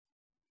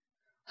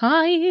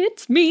Hi,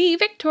 it's me,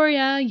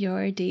 Victoria,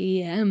 your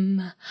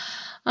DM.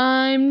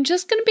 I'm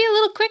just going to be a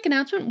little quick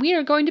announcement. We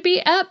are going to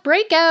be at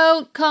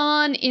Breakout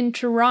Con in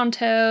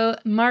Toronto,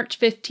 March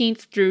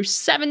 15th through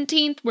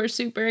 17th. We're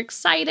super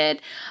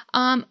excited.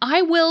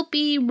 I will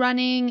be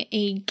running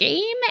a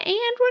game, and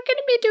we're going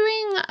to be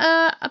doing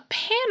a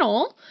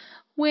panel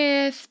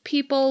with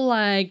people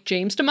like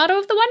James D'Amato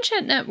of the One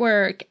Shot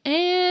Network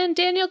and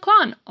Daniel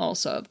Kwan,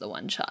 also of the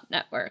One Shot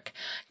Network.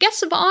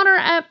 Guests of honor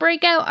at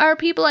Breakout are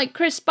people like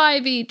Chris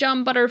Spivey,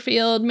 John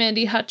Butterfield,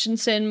 Mandy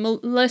Hutchinson,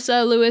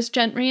 Melissa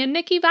Lewis-Gentry, and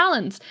Nikki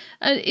Valens.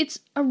 It's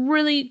a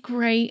really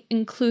great,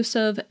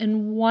 inclusive,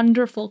 and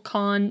wonderful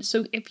con.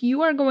 So if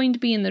you are going to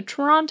be in the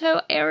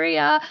Toronto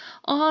area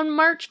on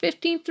March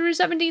 15th through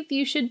 17th,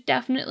 you should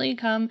definitely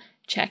come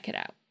check it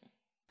out.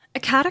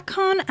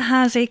 AcadeCon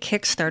has a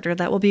Kickstarter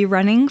that will be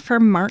running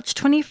from March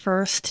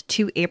 21st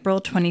to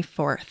April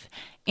 24th.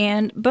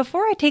 And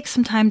before I take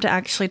some time to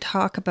actually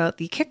talk about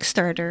the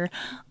Kickstarter,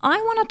 I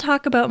want to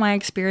talk about my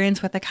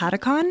experience with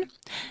AcadeCon.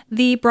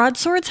 The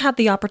Broadswords had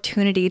the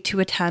opportunity to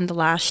attend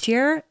last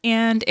year,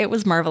 and it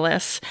was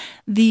marvelous.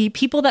 The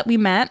people that we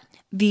met,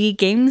 the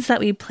games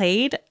that we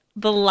played,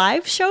 the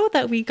live show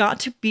that we got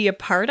to be a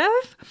part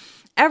of,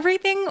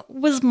 everything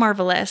was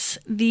marvelous.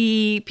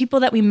 The people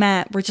that we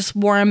met were just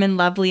warm and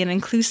lovely and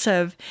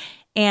inclusive.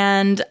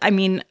 And I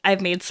mean, I've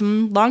made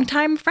some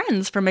longtime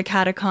friends from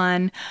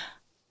AcadeCon.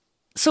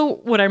 So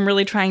what I'm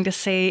really trying to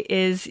say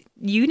is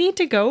you need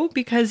to go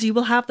because you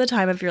will have the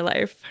time of your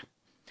life.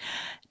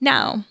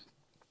 Now,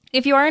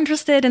 if you are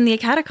interested in the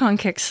AcadeCon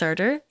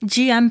Kickstarter,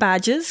 GM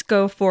badges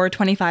go for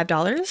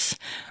 $25.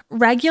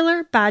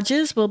 Regular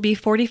badges will be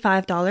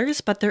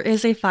 $45, but there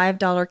is a $5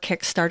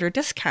 Kickstarter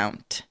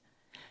discount.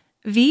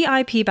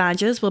 VIP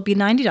badges will be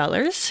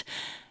 $90.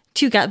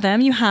 To get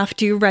them, you have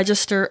to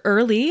register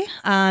early,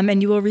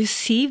 and you will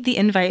receive the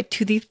invite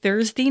to the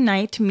Thursday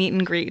night meet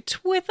and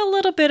greet with a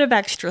little bit of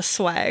extra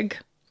swag.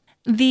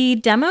 The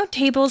demo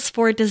tables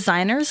for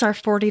designers are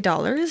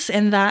 $40,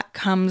 and that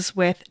comes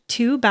with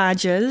 2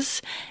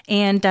 badges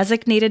and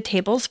designated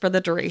tables for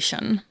the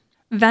duration.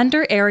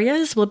 Vendor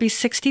areas will be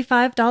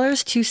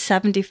 $65 to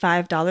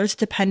 $75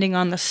 depending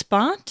on the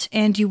spot,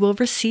 and you will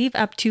receive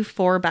up to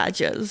 4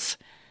 badges.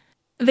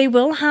 They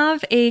will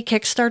have a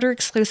Kickstarter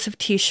exclusive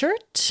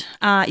t-shirt.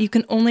 You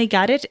can only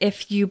get it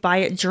if you buy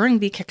it during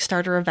the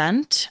Kickstarter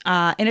event,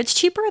 and it's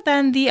cheaper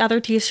than the other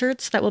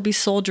t-shirts that will be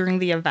sold during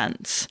the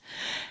events.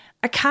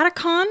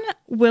 AcadeCon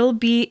will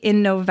be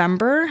in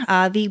November,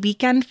 the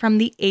weekend from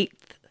the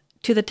 8th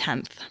to the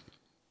 10th.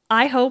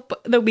 I hope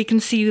that we can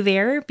see you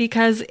there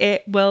because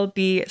it will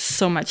be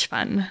so much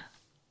fun.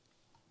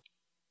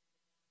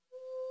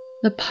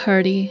 The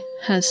party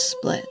has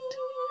split,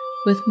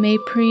 with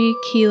Maypri,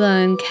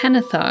 Keela, and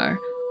Kennethar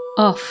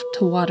off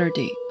to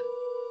Waterdeep.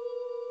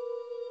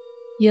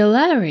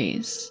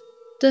 Yelaris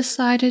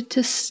decided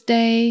to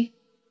stay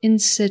in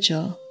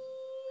Sigil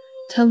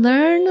to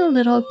learn a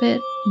little bit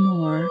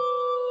more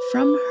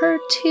from her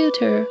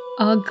tutor,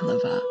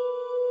 Oglava,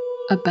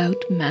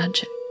 about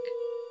magic.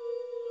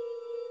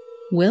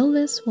 Will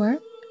this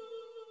work?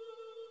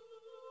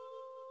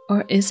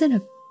 Or is it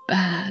a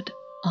bad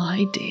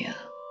idea?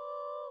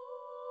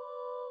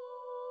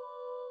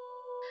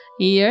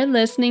 You're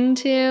listening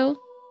to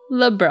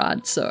The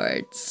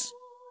Broadswords.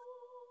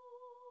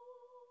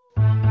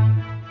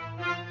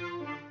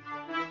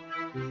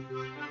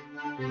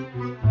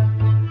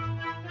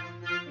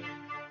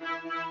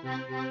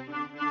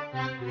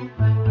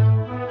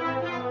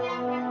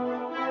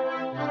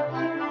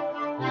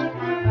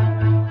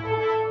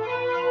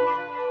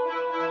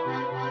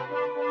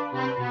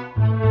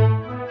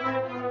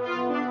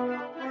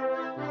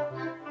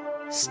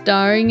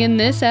 Starring in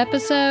this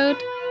episode,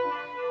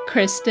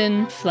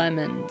 Kristen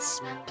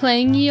Flemons,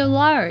 playing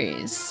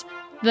Yolaris,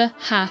 the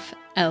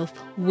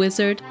half-elf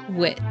wizard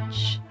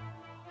witch.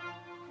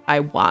 I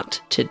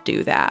want to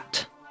do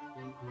that.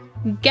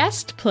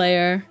 Guest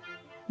player,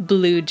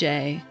 Blue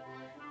Jay,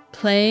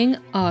 playing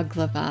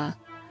Oglava,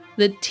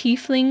 the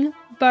tiefling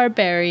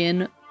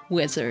barbarian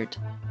wizard.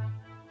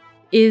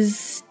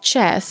 Is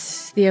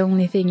chess the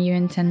only thing you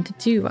intend to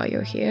do while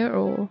you're here,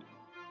 or...?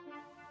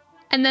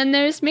 And then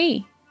there's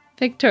me,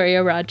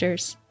 Victoria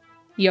Rogers,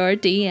 your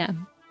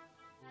DM.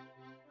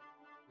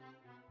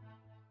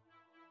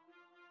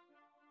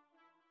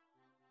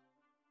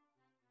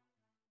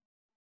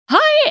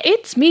 Hi,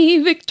 it's me,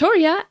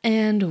 Victoria,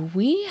 and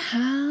we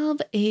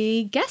have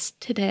a guest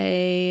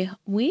today.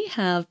 We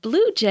have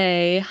Blue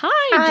Jay.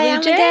 Hi, Blue Jay. I'm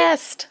a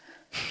guest.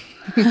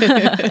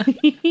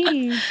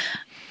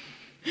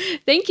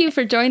 Thank you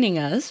for joining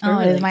us.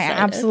 It is my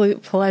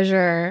absolute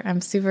pleasure. I'm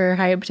super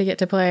hyped to get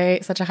to play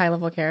such a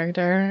high-level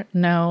character.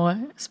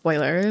 No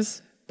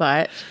spoilers,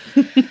 but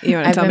You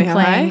want to tell me how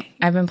high?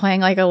 I've been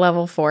playing like a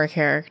level 4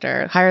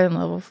 character, higher than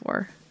level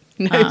 4.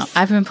 Nice.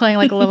 I've been playing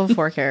like a level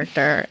 4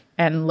 character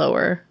and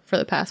lower for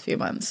the past few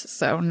months,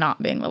 so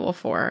not being level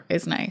 4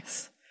 is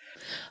nice.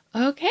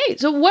 Okay,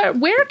 so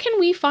where can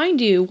we find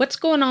you? What's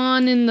going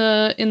on in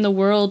the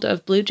world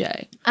of Blue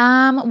Jay?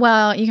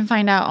 Well, you can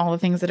find out all the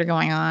things that are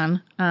going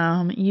on.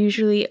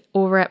 Usually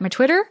over at my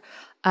Twitter,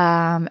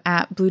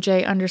 at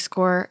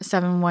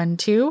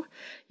bluejay_712.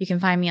 You can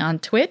find me on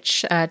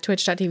Twitch,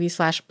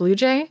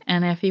 twitch.tv/bluejay.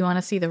 And if you want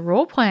to see the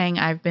role playing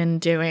I've been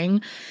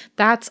doing,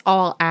 that's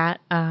all at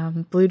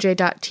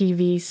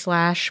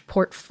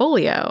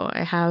bluejay.tv/portfolio.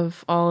 I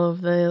have all of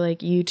the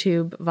like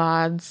YouTube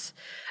VODs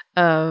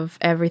of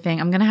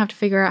everything. I'm going to have to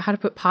figure out how to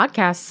put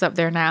podcasts up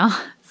there now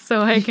so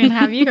I can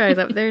have you guys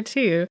up there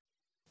too.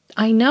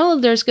 I know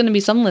there's going to be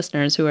some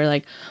listeners who are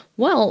like,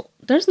 well,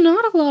 there's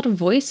not a lot of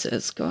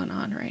voices going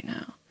on right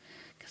now.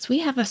 Because we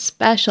have a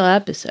special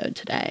episode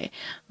today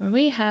where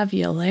we have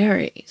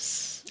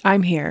Yllaries.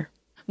 I'm here.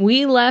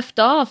 We left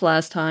off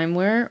last time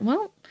where,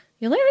 well,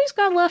 Yllaries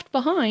got left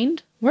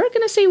behind. We're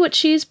going to see what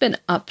she's been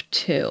up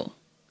to.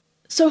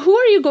 So who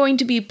are you going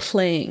to be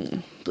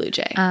playing, Blue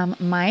Jay?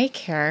 My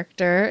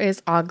character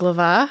is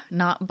Oglava,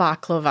 not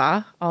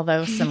Baklava,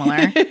 although similar.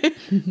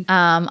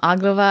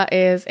 Oglava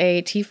is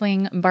a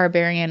tiefling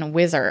barbarian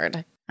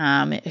wizard.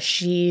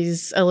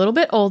 She's a little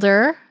bit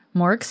older,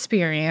 more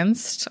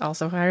experienced,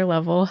 also higher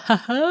level.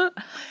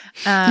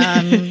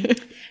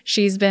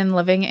 She's been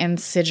living in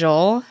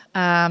Sigil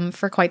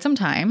for quite some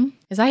time.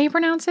 Is that how you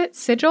pronounce it?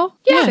 Sigil?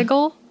 Yeah.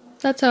 Sigil?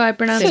 That's how I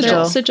pronounce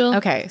Sigil. it. Sigil.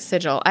 Okay,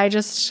 Sigil.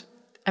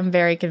 I'm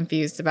very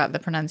confused about the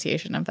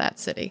pronunciation of that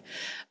city.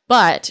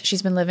 But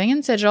she's been living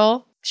in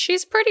Sigil.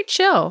 She's pretty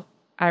chill,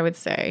 I would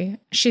say.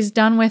 She's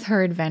done with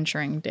her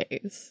adventuring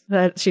days.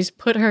 That she's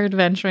put her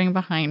adventuring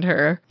behind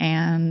her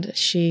and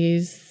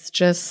she's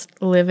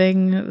just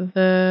living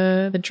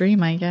the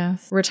dream, I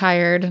guess.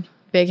 Retired,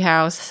 big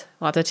house,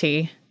 lots of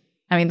tea.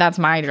 I mean, that's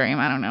my dream.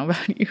 I don't know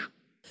about you.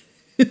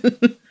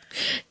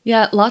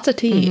 Yeah, lots of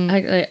tea.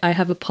 Mm-hmm. I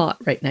have a pot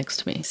right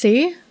next to me.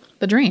 See?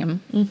 The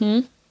dream.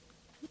 Mm-hmm.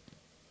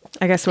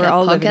 I guess we're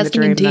all living the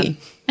dream then.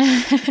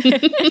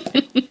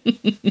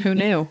 Who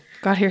knew?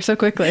 Got here so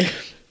quickly.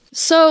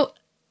 So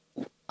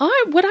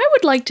what I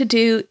would like to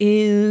do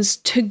is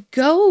to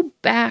go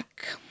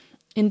back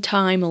in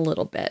time a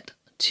little bit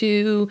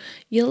to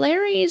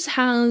Yllaries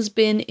has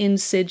been in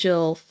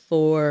Sigil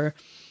for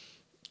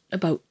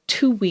about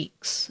 2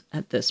 weeks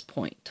at this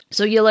point.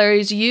 So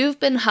Yllaries, you've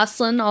been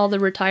hustling all the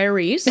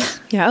retirees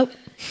Yep.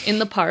 in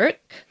the park.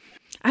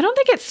 I don't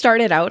think it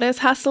started out as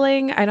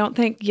hustling. I don't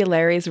think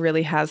Yllaries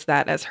really has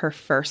that as her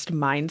first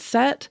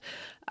mindset.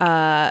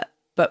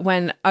 But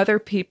when other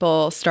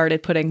people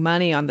started putting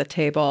money on the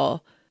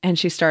table and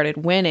she started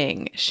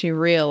winning, she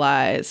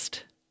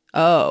realized,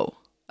 oh,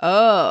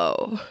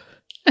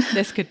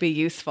 this could be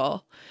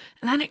useful.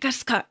 And then it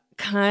just got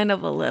kind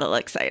of a little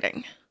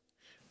exciting.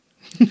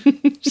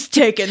 Just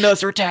taking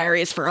those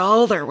retirees for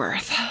all they're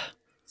worth.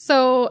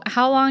 So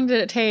how long did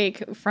it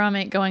take from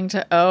it going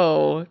to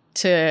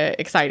to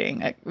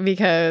exciting?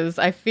 Because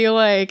I feel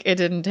like it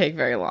didn't take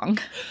very long.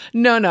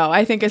 No.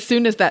 I think as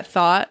soon as that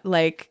thought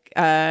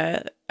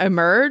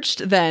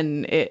emerged,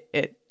 then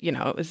it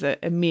was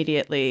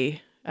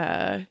immediately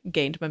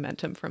gained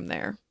momentum from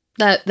there.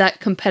 That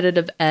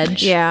competitive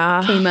edge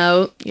came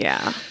out.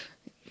 Yeah.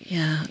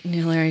 Yeah.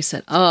 Yllaries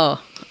said,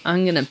 oh,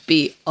 I'm going to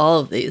beat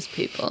all of these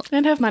people.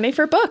 And have money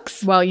for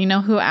books. Well, you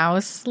know who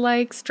else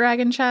likes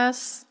dragon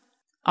chess?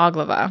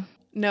 Oglava.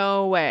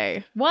 No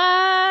way.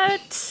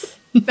 What?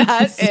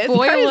 That is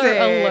Spoiler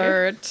crazy.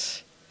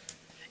 alert.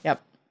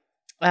 Yep.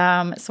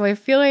 So I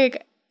feel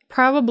like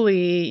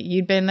probably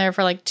you'd been there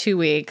for like 2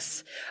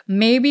 weeks.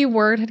 Maybe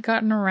word had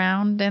gotten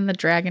around in the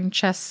dragon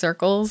chess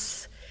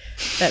circles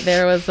that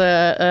there was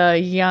a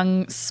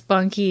young,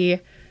 spunky,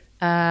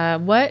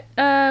 what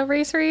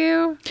race are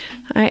you?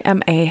 I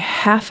am a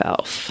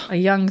half-elf. A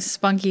young,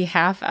 spunky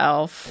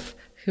half-elf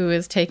who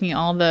is taking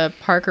all the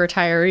park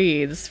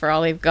retirees for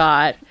all they've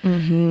got.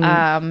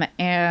 Mm-hmm.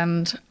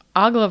 And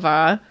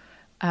Oglava,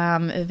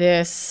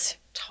 this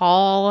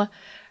tall,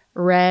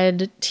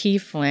 red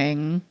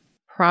tiefling,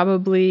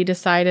 probably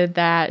decided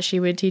that she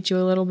would teach you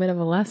a little bit of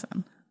a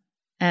lesson.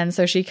 And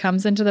so she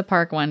comes into the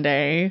park one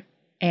day,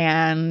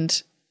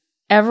 and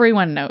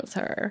everyone knows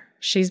her.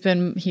 She's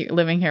been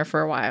living here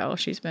for a while.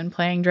 She's been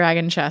playing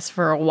dragon chess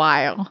for a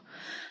while.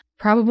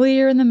 Probably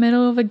you're in the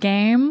middle of a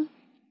game,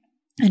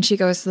 and she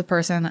goes to the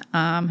person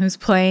who's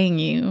playing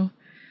you,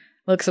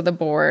 looks at the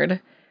board,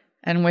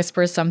 and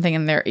whispers something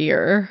in their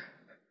ear.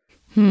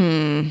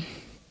 Oh.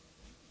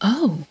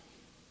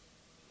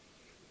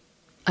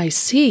 I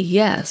see,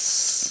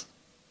 yes.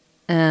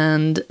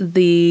 And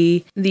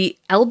the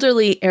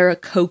elderly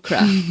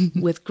Aarakocra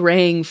with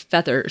graying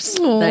feathers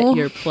that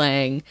you're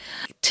playing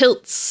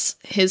tilts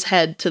his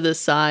head to the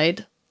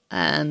side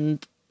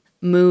and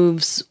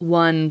moves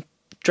one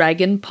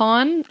dragon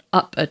pawn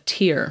up a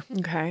tier.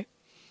 Okay.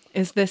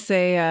 Is this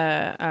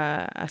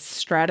a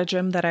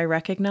stratagem that I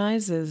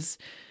recognize? Is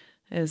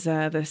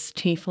this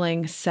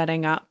tiefling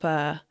setting up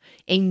a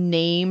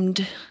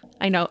named?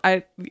 I know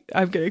I'm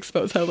gonna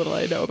expose how little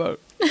I know about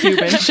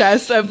human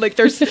chess. I'm like,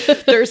 there's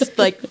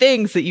like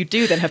things that you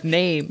do that have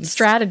names,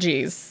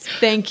 Strategies.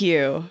 Thank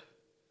you.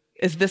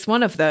 Is this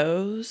one of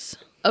those?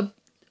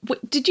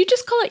 did you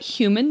just call it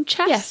human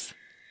chess? Yes.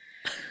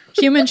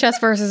 Human chess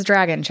versus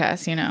dragon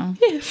chess, you know.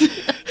 Yes.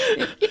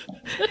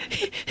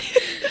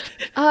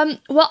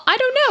 Well, I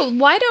don't know.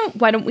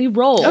 Why don't we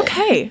roll?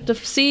 Okay. To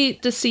see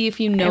if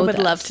you know. I would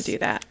this. love to do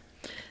that.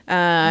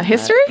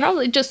 History?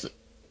 Probably just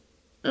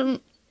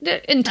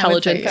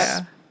intelligence.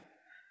 Yeah.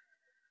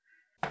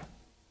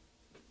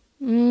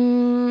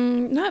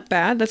 Not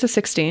bad. That's a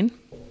 16.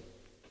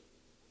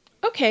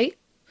 Okay.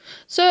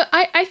 So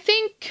I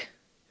think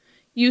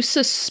you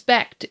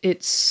suspect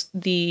it's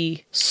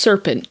the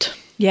serpent.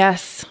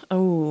 Yes.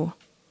 Oh.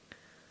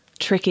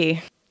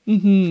 Tricky.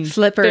 Mm-hmm.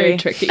 Slippery. Very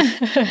tricky.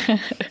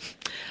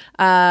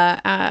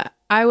 I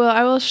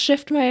will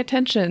shift my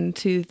attention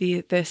to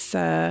this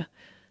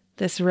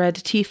red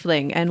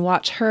tiefling and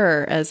watch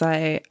her as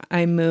I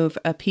move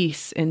a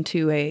piece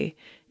into a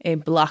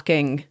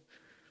blocking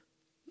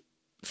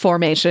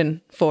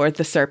formation for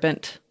the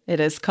serpent. It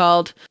is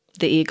called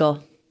the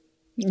eagle.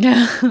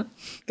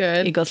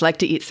 Good. Eagles like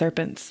to eat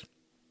serpents.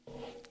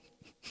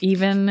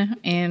 Even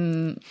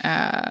in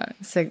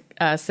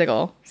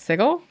sigil.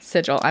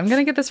 I'm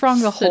gonna get this wrong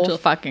the whole Sigil.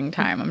 fucking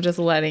time. I'm just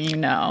letting you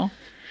know.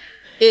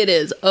 It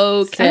is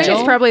okay. I think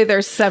it's probably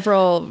there's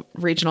several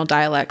regional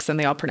dialects and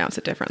they all pronounce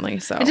it differently.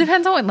 So It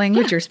depends on what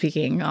language you're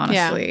speaking,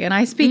 honestly. And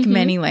I speak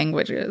many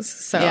languages,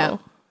 so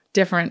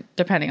different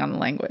depending on the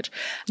language.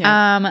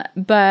 Yeah.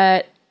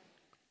 But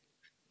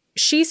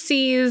she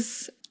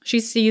sees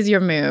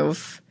your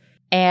move,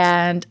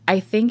 and I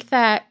think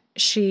that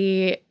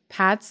she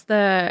pats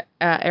the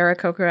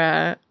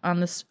Aarakocra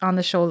on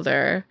the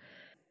shoulder.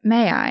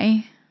 May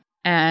I?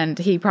 And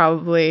he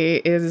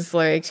probably is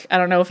like, I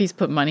don't know if he's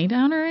put money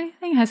down or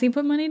anything. Has he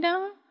put money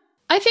down?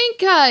 I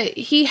think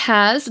he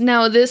has.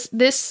 Now this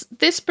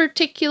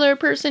particular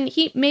person,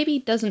 he maybe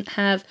doesn't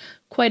have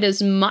quite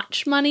as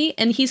much money,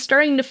 and he's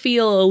starting to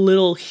feel a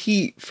little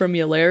heat from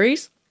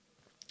Yularis.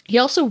 He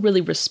also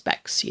really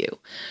respects you.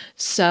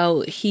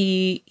 So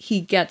he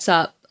gets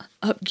up.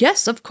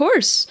 Yes, of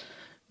course.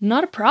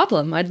 Not a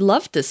problem. I'd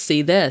love to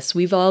see this.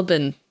 We've all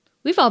been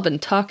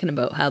talking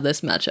about how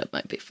this matchup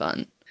might be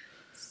fun.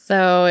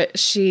 So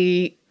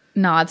she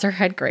nods her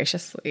head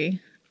graciously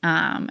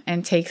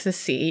and takes a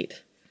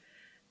seat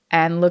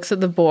and looks at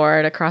the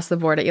board, across the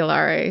board at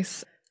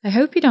Yularis. I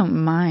hope you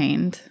don't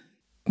mind.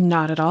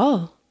 not at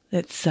all.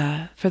 It's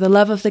for the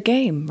love of the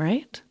game,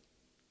 right?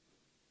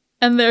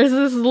 And there's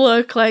this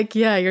look like,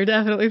 yeah, you're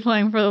definitely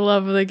playing for the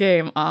love of the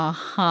game.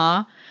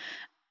 Uh-huh.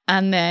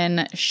 And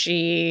then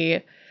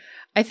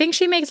I think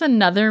she makes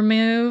another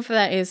move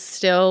that is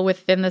still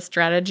within the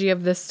strategy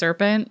of this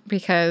serpent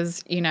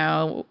because, you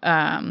know,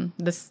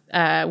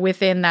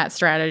 within that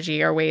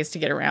strategy are ways to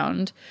get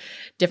around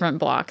different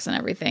blocks and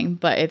everything.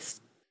 But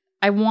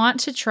I want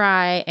to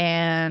try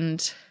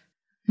and,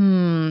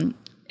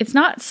 it's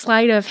not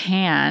sleight of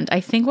hand.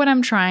 I think what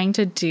I'm trying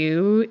to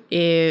do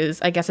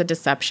is, I guess, a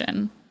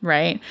deception,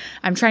 right?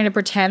 I'm trying to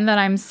pretend that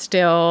I'm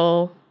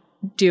still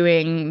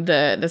doing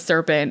the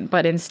serpent,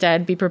 but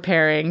instead be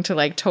preparing to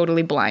like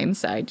totally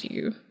blindside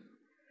you.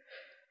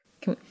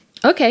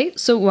 Okay,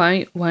 so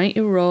why don't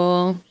you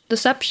roll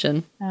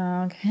deception?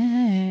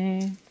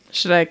 Okay.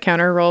 Should I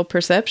counter roll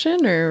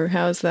perception, or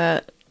how's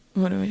that?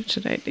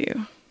 Should I do?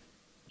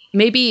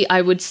 Maybe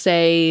I would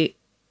say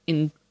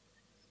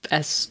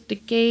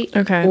investigate,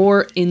 Okay,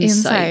 or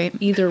insight.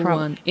 Insight. Either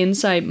one.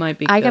 Insight might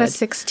be. I good. got a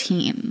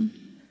 16.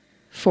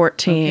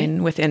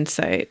 14 with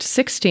insight,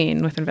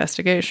 16 with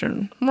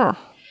investigation.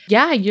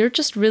 Yeah, you're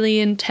just really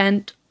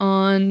intent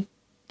on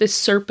this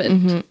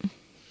serpent. Mm-hmm.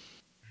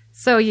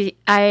 So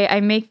I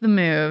make the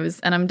moves,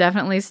 and I'm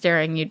definitely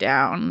staring you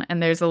down,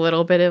 and there's a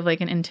little bit of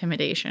like an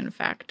intimidation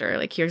factor.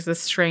 Like, here's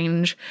this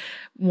strange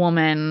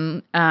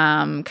woman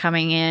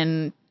coming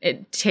in,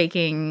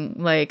 taking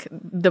like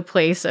the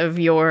place of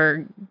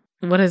your,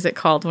 what is it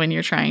called when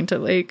you're trying to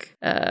like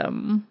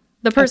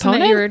the person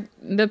opponent?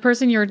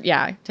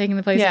 taking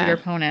the place of your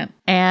opponent.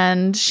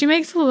 And she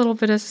makes a little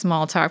bit of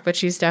small talk, but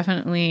she's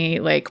definitely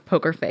like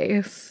poker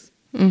face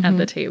at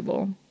the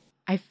table.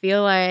 I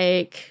feel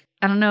like,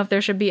 I don't know if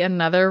there should be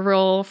another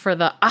roll for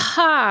the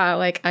aha,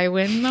 like I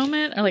win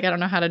moment, or like I don't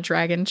know how to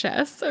dragon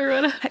chess or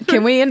whatever.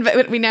 Can we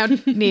we now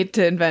need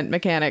to invent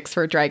mechanics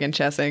for dragon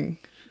chessing?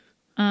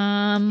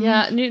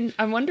 Yeah,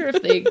 I wonder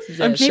if they exist.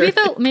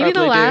 Maybe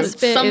the last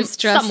bit Some- is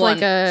just someone-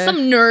 like a some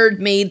nerd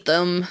made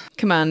them.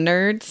 Come on,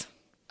 nerds.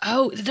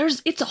 Oh,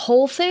 it's a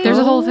whole thing. there's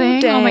a whole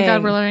thing. Oh my god,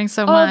 dang. we're learning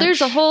so Oh, much. there's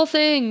a whole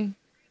thing.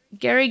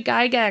 Gary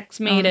Gygax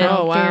made it. no.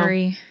 Oh, wow.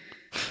 Gary.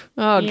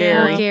 Oh,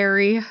 Yeah. Gary.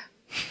 Gary.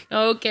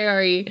 Oh,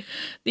 Gary.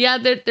 Yeah,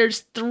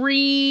 there's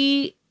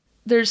three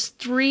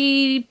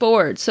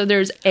boards. So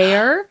there's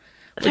air,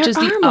 which is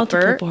the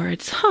multiple upper,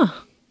 boards, huh?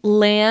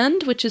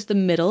 land, which is the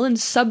middle, and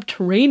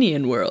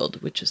subterranean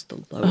world, which is the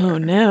lower. Oh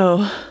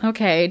no.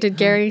 Okay, did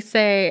Gary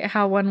say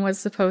how one was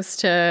supposed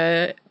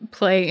to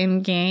play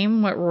in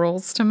game, what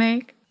rules to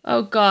make?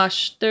 Oh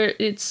gosh,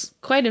 it's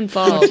quite Oh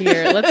involved.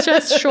 dear, let's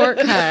just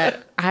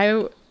shortcut.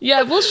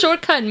 Yeah, we'll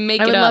shortcut and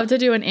make I it would up. love to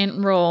do an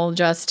int roll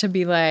just to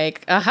be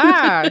like,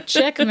 aha,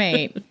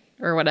 checkmate,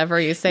 or whatever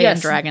you say Yes.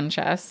 in Dragon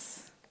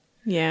Chess.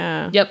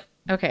 Yeah. Yep.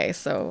 Okay,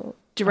 so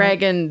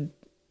Dragon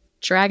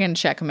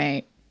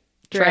checkmate.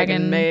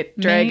 mate.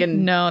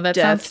 Dragon No, that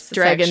death. sounds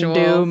Dragon sexual.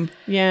 doom.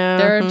 Yeah.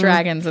 There are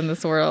dragons in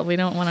this world. We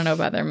don't want to know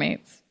about their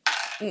mates.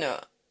 No.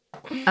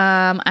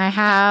 I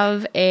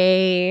have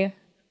a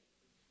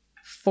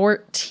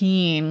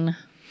 14.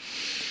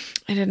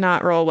 I did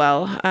not roll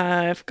well.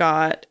 I've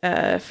got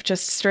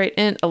just straight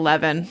in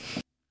 11.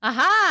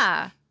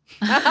 Aha!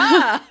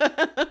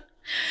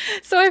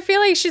 So I feel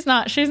like she's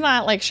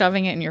not like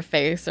shoving it in your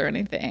face or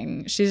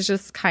anything. She's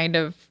just kind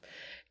of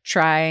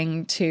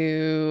trying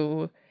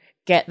to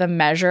get the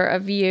measure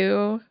of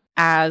you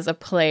as a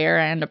player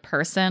and a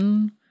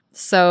person.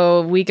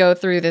 So we go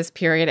through this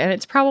period, and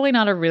it's probably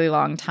not a really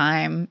long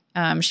time.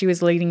 She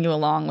was leading you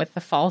along with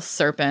the false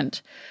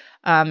serpent,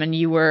 and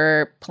you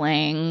were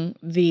playing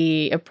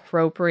the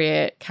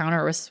appropriate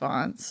counter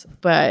response.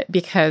 But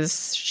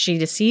because she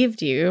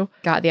deceived you,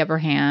 got the upper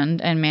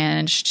hand, and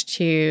managed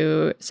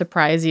to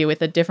surprise you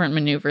with a different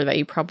maneuver that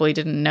you probably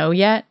didn't know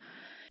yet.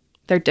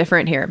 They're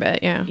different here,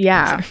 but yeah.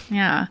 Yeah,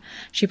 yeah.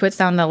 She puts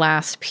down the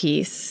last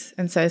piece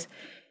and says,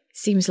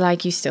 "Seems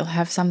like you still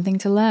have something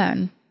to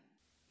learn."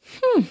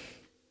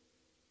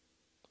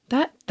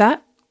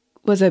 That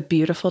was a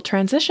beautiful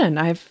transition.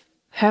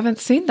 Haven't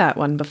seen that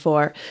one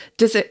before.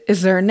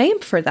 Is there a name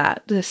for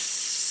that? The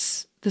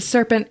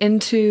serpent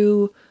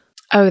into...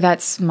 Oh,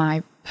 that's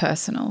my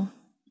personal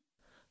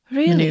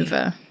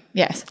maneuver.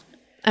 Yes.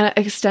 I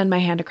extend my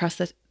hand across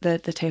the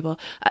table.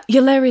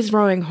 Yulari's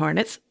Roaring Horn.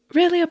 It's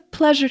really a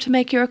pleasure to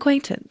make your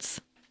acquaintance.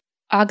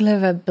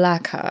 Agliva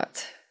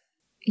Blackheart.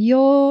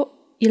 You're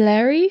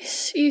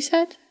Yularis, you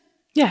said?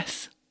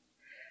 Yes.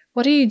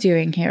 What are you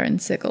doing here in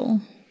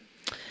Sigil?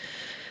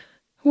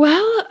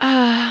 Well,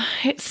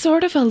 it's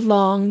sort of a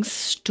long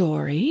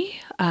story,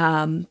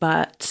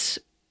 but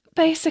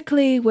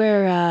basically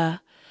we're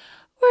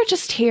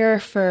just here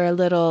for a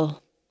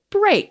little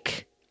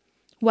break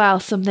while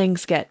some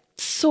things get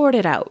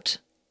sorted out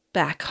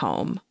back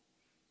home.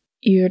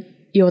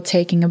 You're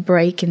taking a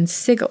break in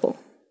Sigil,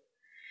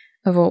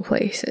 of all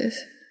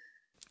places.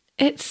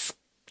 It's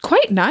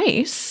quite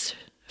nice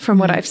from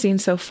what I've seen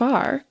so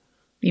far.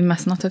 You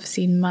must not have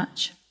seen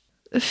much.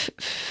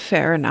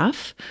 Fair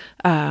enough.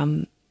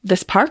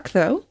 This park,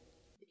 though.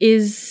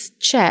 Is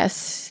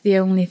chess the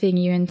only thing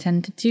you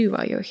intend to do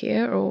while you're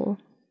here, or?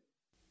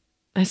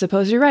 I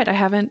suppose you're right. I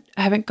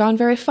haven't gone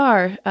very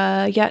far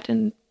yet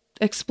and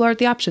explored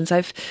the options.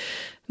 I've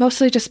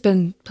mostly just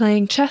been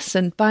playing chess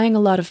and buying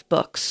a lot of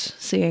books,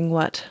 seeing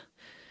what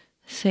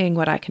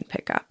I can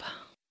pick up.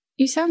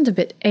 You sound a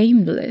bit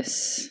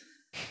aimless.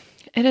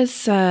 It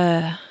is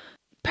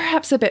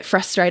perhaps a bit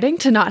frustrating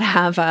to not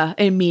have an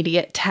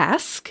immediate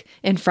task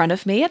in front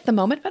of me at the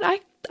moment, but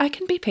I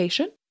can be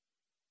patient.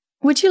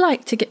 Would you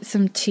like to get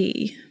some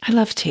tea? I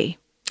love tea.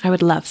 I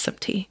would love some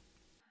tea.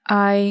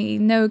 I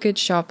know a good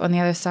shop on the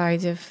other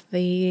side of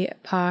the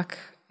park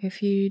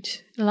if you'd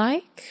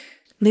like.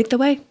 Lead the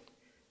way.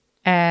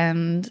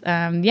 And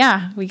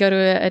we go to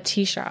a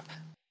tea shop.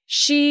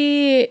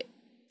 She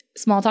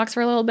small talks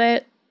for a little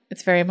bit.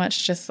 It's very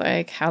much just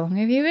like, how long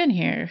have you been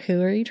here?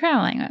 Who are you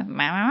traveling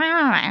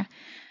with?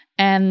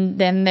 And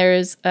then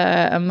there's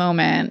a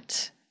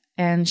moment,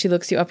 and she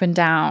looks you up and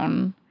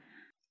down.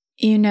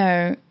 You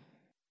know,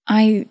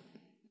 I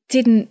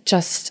didn't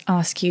just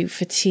ask you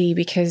for tea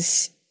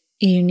because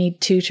you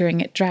need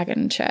tutoring at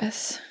Dragon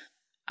Chess.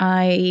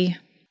 I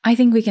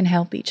think we can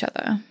help each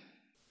other.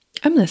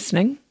 I'm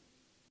listening.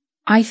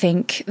 I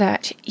think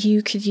that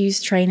you could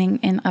use training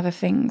in other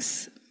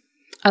things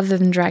other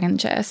than Dragon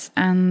Chess,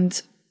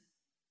 and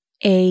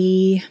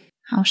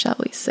how shall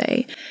we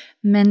say,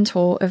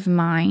 mentor of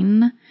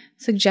mine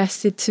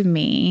suggested to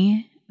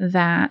me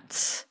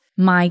that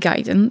my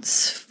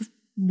guidance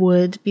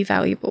would be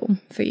valuable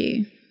for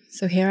you.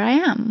 So here I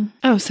am.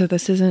 Oh, so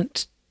this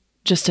isn't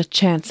just a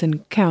chance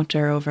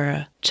encounter over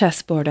a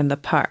chessboard in the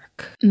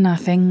park.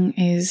 Nothing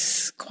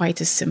is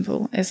quite as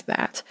simple as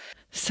that.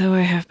 So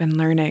I have been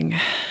learning.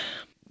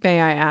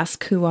 May I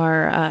ask who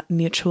our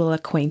mutual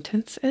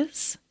acquaintance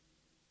is?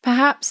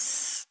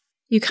 Perhaps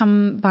you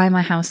come by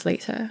my house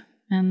later,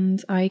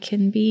 and I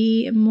can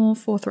be more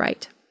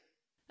forthright.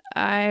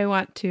 I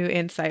want to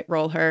insight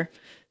roll her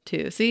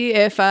to see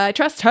if I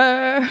trust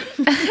her.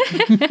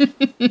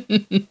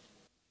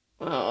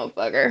 Oh,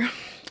 bugger.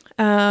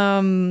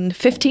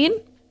 15?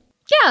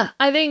 Yeah,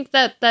 I think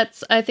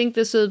I think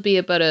this will be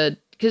about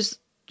because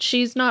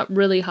she's not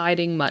really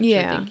hiding much,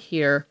 Yeah. I think,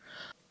 here.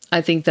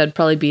 I think that'd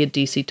probably be a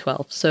DC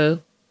 12, so.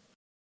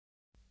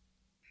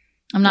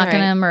 I'm not All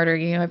going right. to murder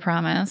you, I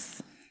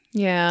promise.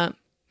 Yeah.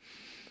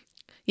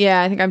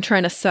 Yeah, I think I'm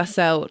trying to suss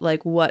out,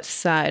 like, what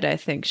side I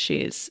think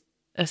she's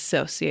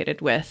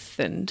associated with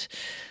and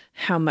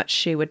how much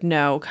she would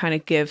know, kind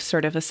of give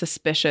sort of a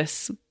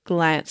suspicious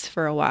glance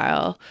for a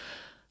while.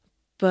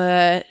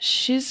 But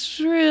she's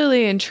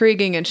really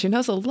intriguing and she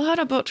knows a lot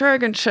about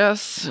Dragon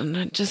Chess, and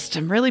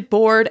I'm really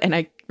bored, and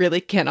I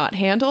really cannot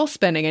handle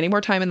spending any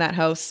more time in that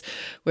house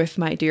with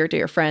my dear,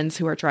 dear friends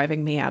who are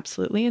driving me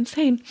absolutely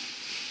insane.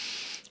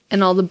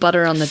 And all the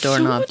butter on the So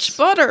doorknobs. much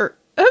butter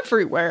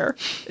everywhere.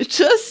 It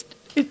just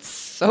It's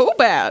so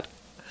bad.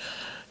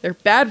 They're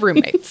bad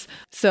roommates.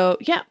 So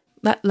yeah,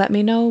 let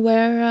me know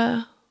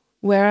where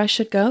I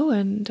should go,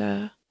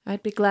 and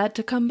I'd be glad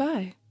to come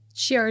by.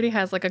 She already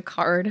has like a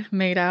card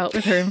made out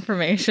with her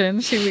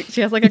information. She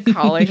has like a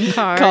calling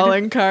card.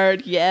 Calling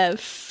card,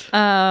 yes.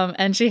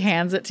 And she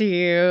hands it to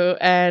you,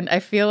 and I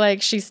feel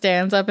like she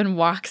stands up and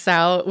walks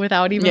out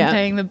without even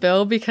paying the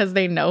bill because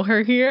they know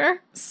her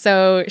here.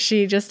 So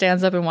she just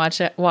stands up and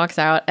walks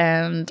out,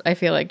 and I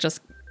feel like just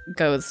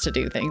goes to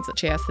do things that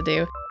she has to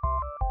do.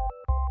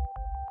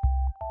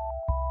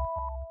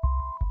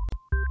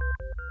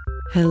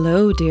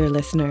 Hello, dear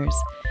listeners.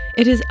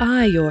 It is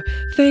I, your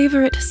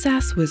favorite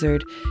sass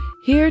wizard,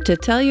 here to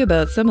tell you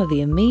about some of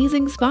the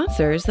amazing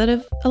sponsors that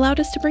have allowed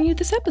us to bring you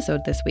this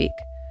episode this week.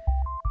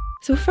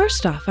 So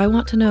first off, I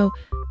want to know,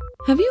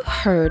 have you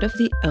heard of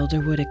the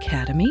Elderwood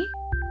Academy?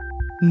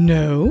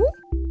 No?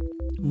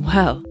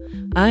 Well,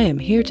 I am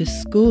here to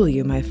school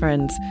you, my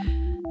friends.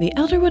 The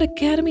Elderwood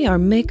Academy are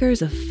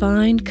makers of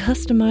fine,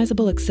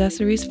 customizable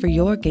accessories for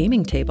your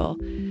gaming table.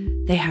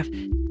 They have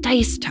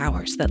dice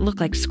towers that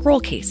look like scroll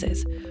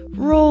cases,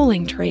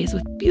 rolling trays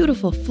with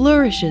beautiful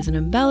flourishes and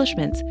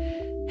embellishments,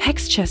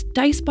 hex chest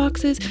dice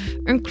boxes,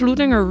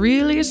 including a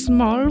really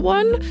small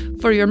one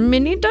for your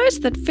mini dice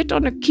that fit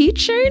on a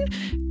keychain,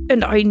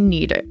 and I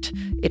need it.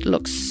 It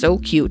looks so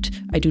cute.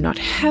 I do not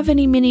have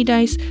any mini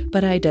dice,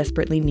 but I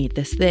desperately need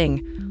this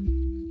thing.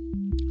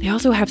 They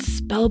also have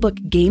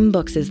spellbook game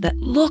boxes that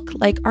look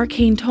like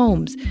arcane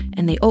tomes,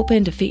 and they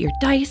open to fit your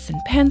dice and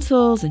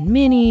pencils and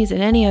minis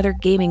and any other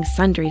gaming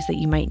sundries that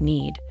you might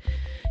need.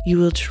 You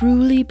will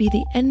truly be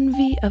the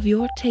envy of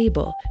your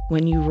table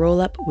when you roll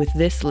up with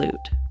this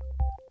loot.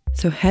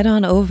 So head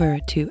on over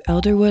to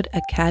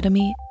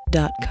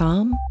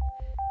elderwoodacademy.com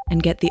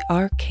and get the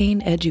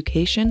arcane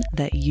education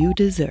that you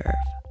deserve.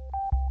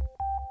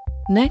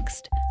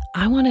 Next,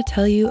 I want to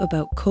tell you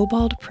about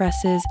Kobold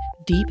Press's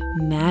Deep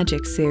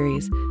Magic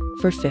series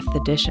for 5th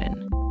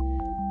edition.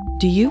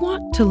 Do you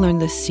want to learn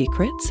the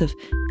secrets of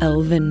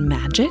elven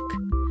magic?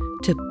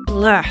 To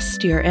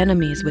blast your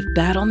enemies with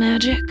battle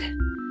magic?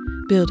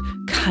 Build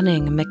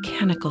cunning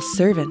mechanical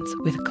servants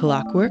with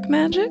clockwork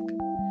magic?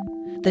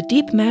 The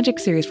Deep Magic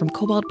series from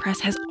Kobold Press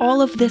has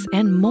all of this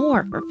and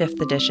more for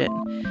 5th edition.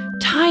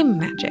 Time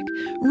magic,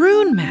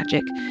 rune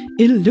magic,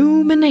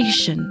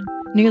 illumination.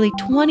 Nearly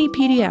 20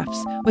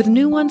 PDFs with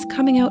new ones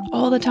coming out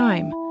all the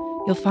time.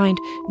 You'll find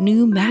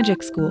new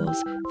magic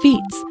schools,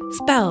 feats,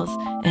 spells,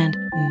 and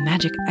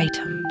magic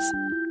items.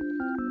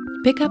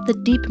 Pick up the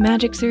Deep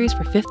Magic series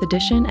for 5th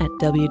edition at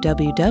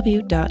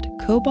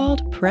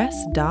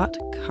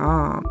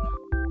www.koboldpress.com.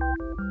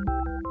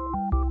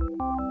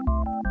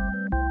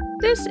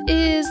 This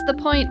is the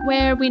point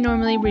where we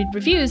normally read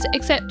reviews,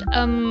 except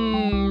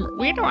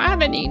we don't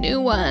have any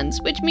new ones,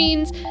 which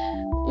means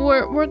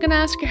we're gonna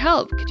ask your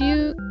help. Could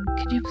you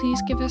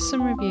please give us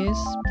some reviews,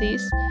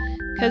 please?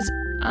 Because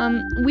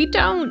we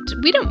don't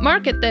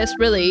market this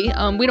really.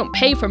 We don't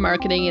pay for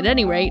marketing at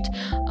any rate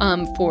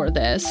for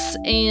this,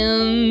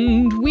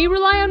 and we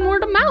rely on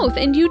word of mouth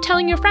and you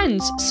telling your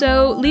friends.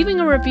 So leaving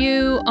a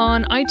review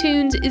on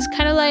iTunes is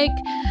kind of like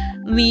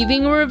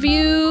leaving a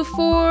review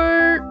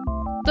for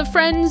the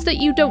friends that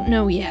you don't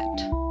know yet.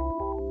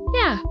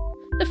 Yeah,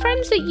 the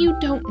friends that you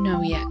don't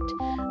know yet.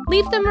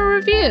 Leave them a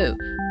review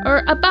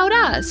or about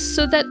us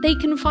so that they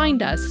can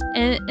find us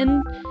and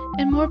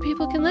more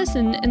people can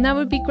listen, and that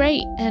would be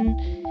great. And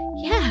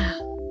yeah,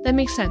 that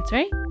makes sense,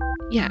 right?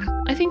 Yeah,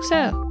 I think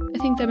so. I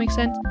think that makes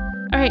sense.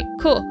 All right,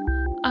 cool.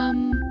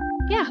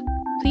 Yeah,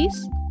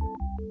 please.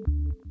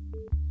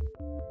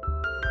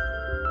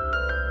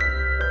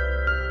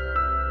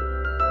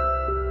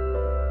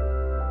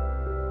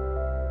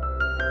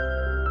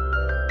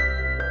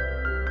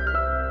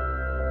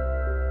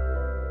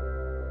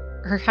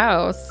 Her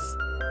house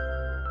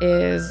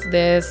is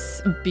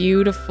this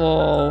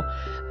beautiful,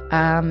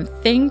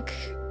 think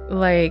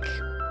like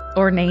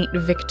ornate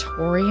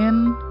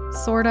Victorian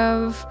sort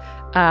of,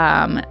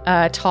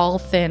 a tall,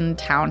 thin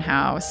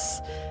townhouse.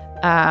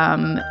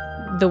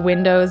 The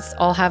windows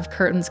all have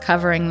curtains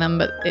covering them,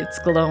 but it's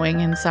glowing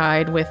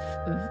inside with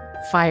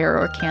fire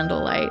or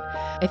candlelight.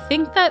 I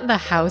think that the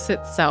house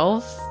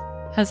itself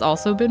has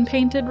also been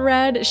painted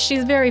red.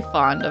 She's very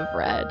fond of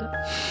red.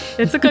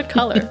 It's a good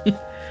color.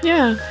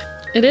 Yeah.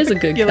 It is a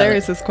good color.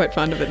 Eularius is quite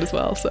fond of it as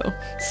well, so.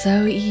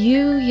 So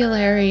you,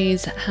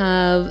 Eularius,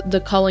 have the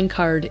calling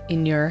card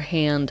in your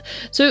hand.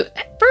 So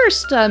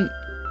first,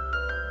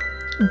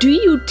 do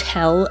you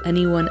tell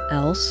anyone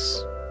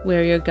else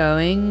where you're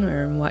going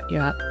or what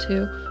you're up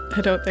to?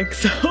 I don't think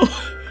so.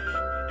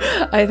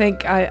 I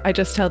think I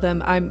just tell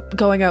them I'm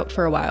going out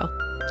for a while.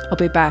 I'll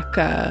be back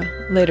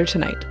later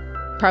tonight.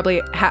 Probably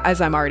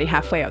as I'm already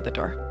halfway out the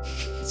door.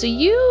 So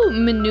you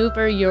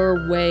maneuver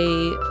your way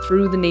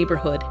through the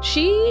neighborhood.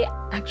 She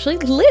actually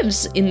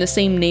lives in the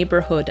same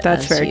neighborhood as you.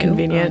 That's very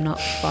convenient. Not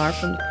far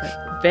from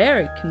the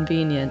very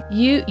convenient.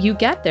 You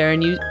get there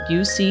and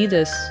you see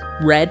this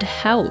red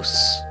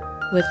house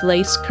with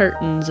lace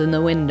curtains in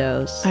the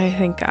windows. I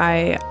think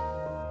I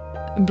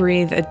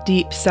breathe a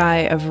deep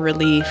sigh of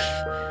relief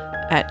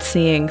at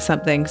seeing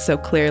something so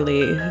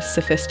clearly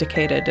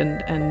sophisticated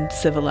and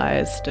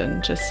civilized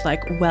and just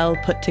like well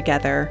put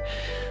together,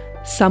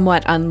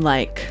 somewhat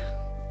unlike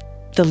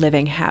the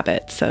living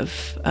habits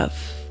of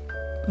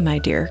my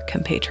dear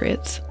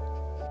compatriots.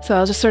 So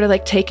I'll just sort of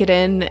like take it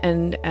in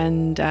and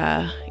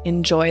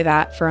enjoy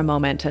that for a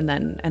moment, and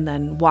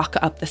then walk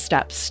up the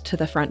steps to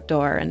the front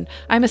door. And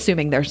I'm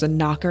assuming there's a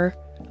knocker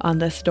on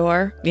this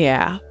door.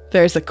 Yeah,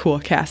 there's a cool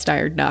cast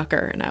iron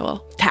knocker, and I will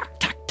tack,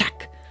 tack,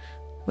 tack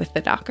with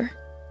the knocker.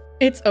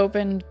 It's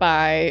opened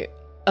by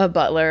a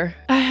butler.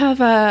 I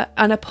have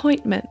an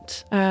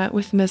appointment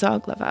with Ms.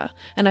 Oglava,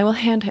 and I will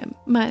hand him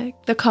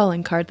the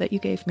calling card that you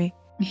gave me.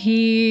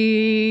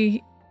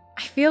 I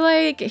feel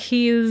like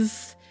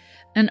he's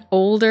an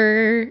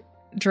older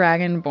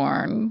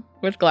dragonborn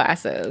with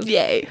glasses.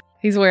 Yay.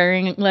 He's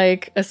wearing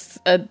like a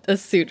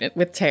suit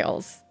with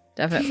tails.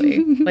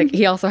 Definitely. Like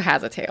he also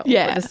has a tail.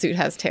 Yeah. The suit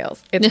has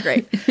tails. It's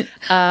great.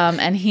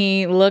 And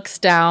he looks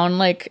down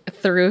like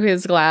through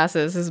his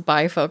glasses, his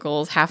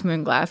bifocals, half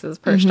moon glasses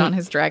perched on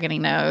his dragony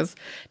nose,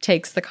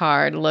 takes the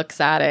card, looks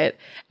at it,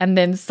 and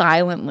then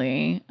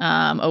silently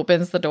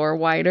opens the door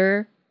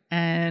wider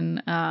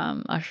and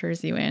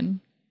ushers you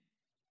in.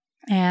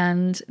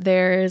 And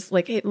there's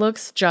like, it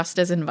looks just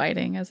as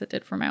inviting as it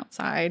did from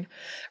outside.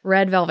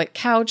 Red velvet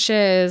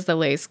couches, the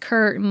lace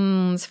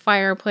curtains,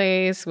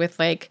 fireplace with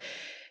like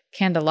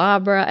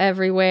candelabra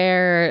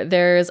everywhere.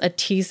 There's a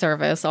tea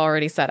service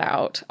already set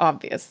out,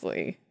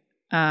 obviously.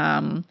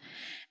 And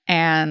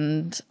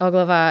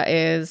Oglava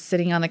is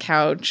sitting on the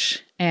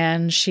couch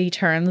and she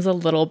turns a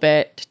little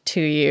bit to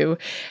you.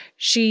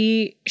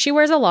 She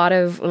wears a lot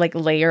of like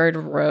layered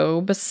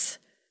robes.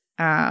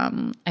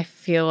 I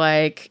feel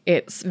like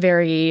it's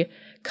very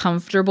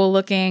comfortable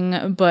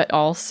looking, but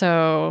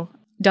also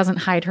doesn't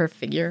hide her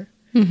figure.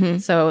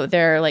 So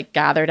they're like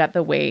gathered at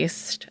the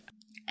waist.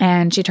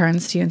 And she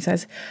turns to you and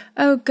says,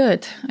 "Oh,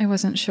 good. I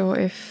wasn't sure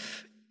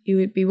if you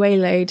would be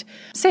waylaid.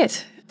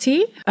 Sit.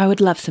 Tea?" I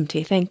would love some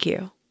tea. Thank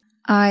you.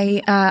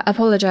 I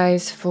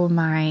apologize for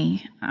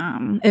my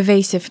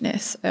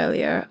evasiveness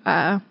earlier.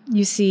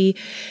 You see,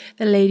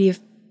 the Lady of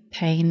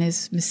Pain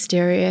is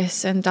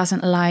mysterious and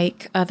doesn't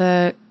like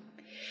other,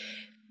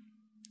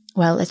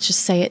 well, let's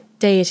just say it,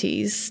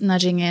 deities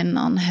nudging in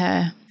on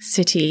her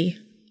city.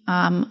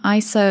 I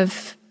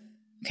serve,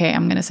 okay,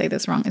 I'm going to say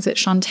this wrong. Is it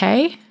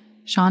Shantae?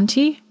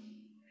 Shanti?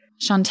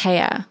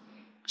 Shantea.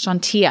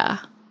 Shantia.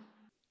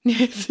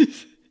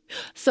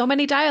 So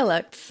many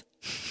dialects.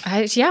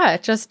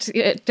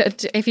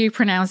 If you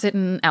pronounce it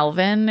in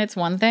Elven, it's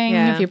one thing.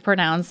 Yeah. If you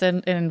pronounce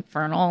it in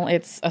Infernal,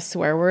 it's a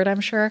swear word, I'm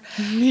sure.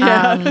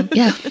 Yeah.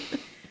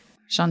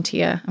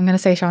 Shantia. I'm going to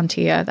say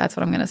Shantia. That's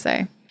what I'm going to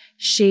say.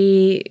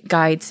 She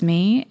guides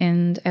me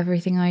in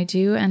everything I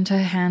do, and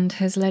her hand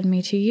has led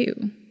me to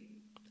you.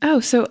 Oh,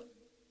 so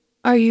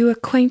are you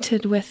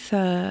acquainted with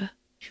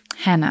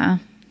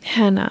Hannah.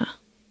 Hannah?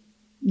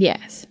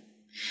 Yes.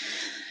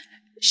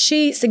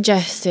 She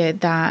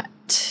suggested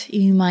that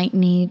you might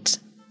need,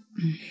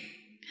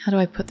 how do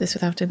I put this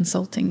without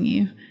insulting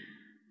you?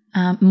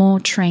 More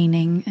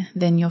training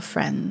than your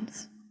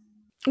friends.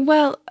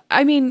 Well,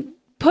 I mean,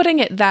 putting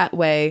it that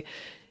way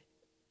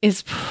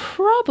is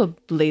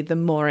probably the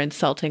more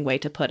insulting way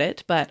to put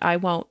it, but I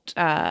won't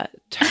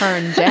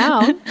turn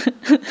down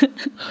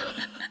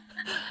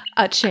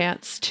a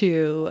chance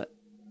to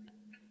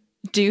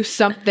do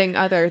something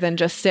other than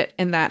just sit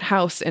in that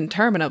house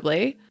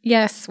interminably.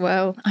 Yes,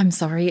 well, I'm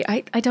sorry.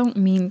 I don't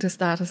mean to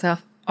start us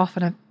off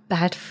on a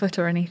bad foot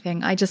or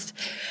anything.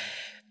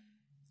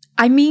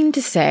 I mean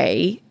to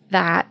say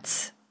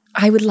that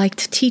I would like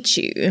to teach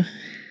you,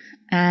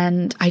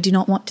 and I do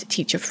not want to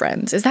teach your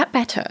friends. Is that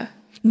better?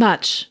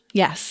 Much,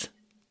 yes.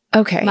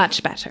 Okay.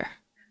 Much better.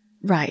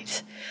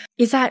 Right.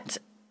 Is that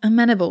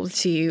amenable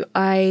to you?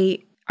 I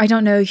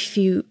don't know if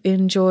you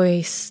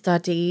enjoy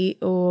study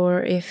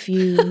or if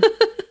you...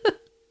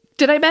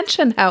 Did I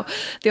mention how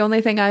the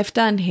only thing I've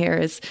done here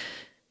is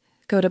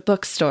go to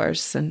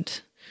bookstores and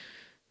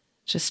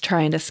just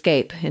try and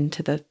escape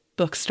into the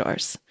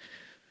bookstores?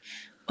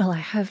 Well, I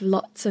have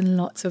lots and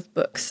lots of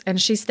books.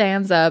 And she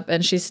stands up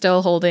and she's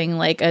still holding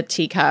like a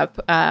teacup.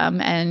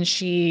 And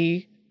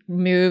she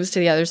moves to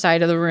the other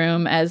side of the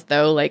room as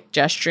though like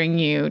gesturing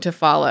you to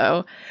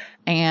follow,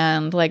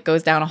 and like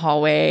goes down a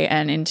hallway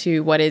and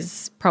into what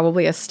is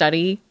probably a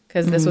study,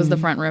 because this was the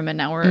front room and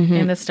now we're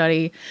in the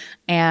study,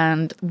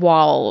 and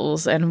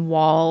walls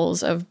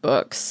of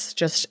books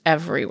just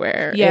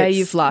everywhere. Yeah, It's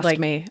you've lost like,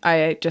 me.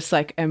 I just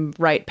like am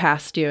right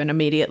past you and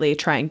immediately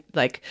trying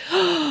like,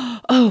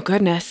 oh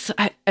goodness.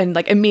 And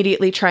like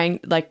immediately trying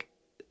like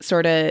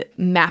sort of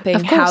mapping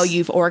Of course. how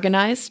you've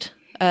organized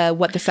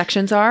what the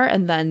sections are,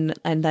 and then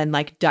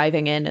like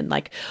diving in and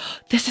like,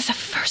 this is a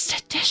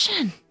first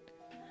edition.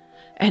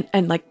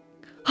 And like,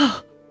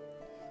 oh.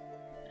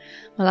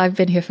 Well, I've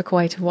been here for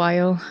quite a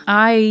while.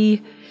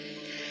 I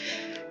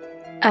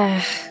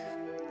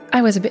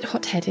was a bit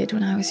hot-headed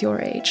when I was your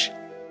age,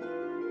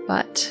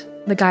 but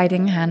the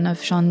guiding hand of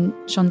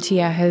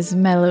Shantia has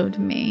mellowed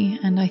me,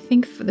 and I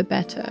think for the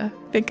better.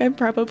 I think I'm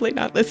probably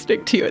not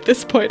listening to you at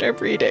this point. I'm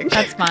reading.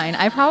 That's fine.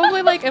 I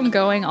probably am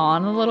going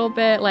on a little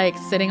bit,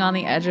 sitting on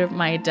the edge of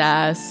my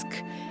desk,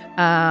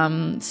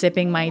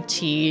 sipping my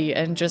tea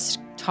and just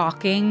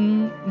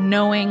talking,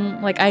 knowing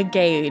I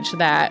gauge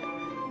that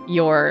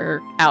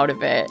you're out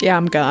of it. Yeah,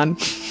 I'm gone.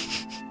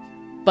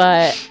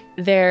 But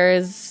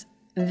there's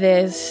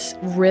this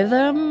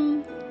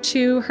rhythm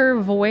to her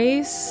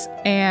voice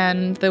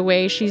and the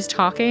way she's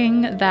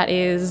talking that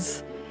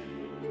is,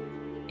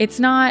 it's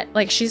not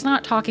she's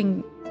not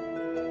talking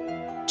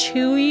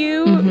to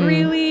you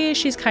really.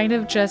 She's kind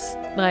of just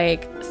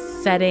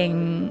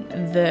setting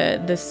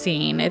the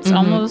scene. It's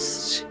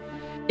almost,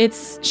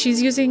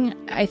 she's using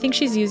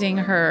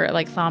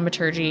her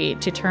thaumaturgy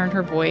to turn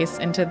her voice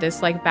into this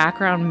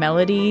background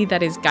melody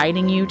that is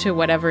guiding you to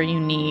whatever you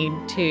need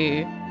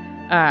to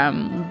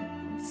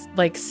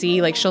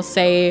see. She'll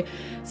say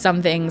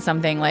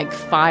something like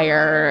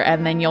fire,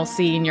 and then you'll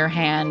see in your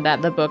hand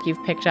that the book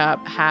you've picked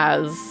up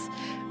has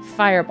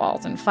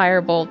fireballs and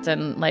firebolt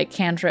and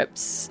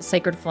cantrips,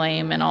 sacred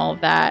flame, and all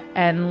of that.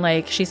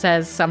 And she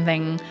says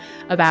something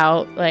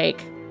about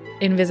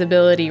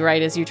invisibility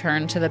right as you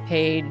turn to the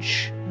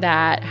page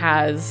that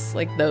has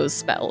those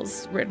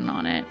spells written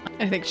on it.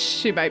 I think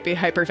she might be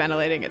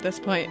hyperventilating at this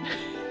point.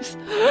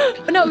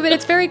 No, but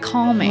it's very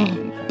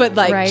calming. But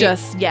right?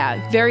 just,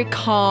 yeah, very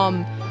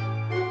calm,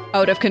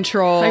 out of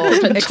control.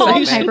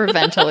 Calm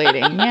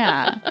hyperventilating,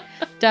 yeah.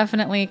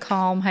 Definitely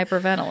calm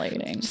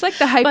hyperventilating. Just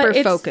the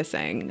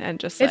hyper-focusing and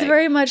just it's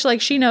very much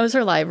she knows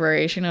her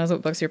library. She knows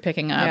what books you're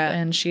picking up,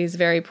 and she's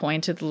very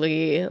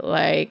pointedly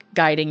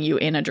guiding you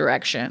in a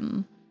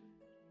direction.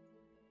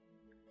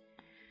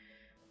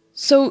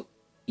 So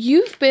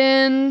you've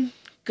been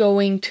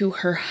going to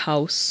her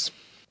house.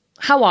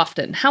 How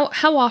often?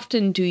 How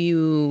often do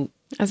you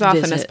As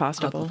often visit as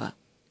possible. Aglava?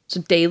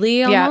 So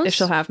daily almost? Yeah, if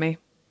she'll have me.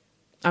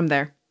 I'm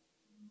there.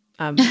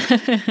 I'm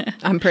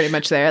pretty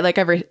much there.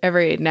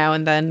 Every now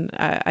and then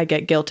I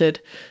get guilted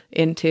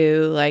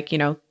into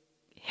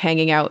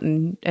hanging out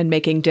and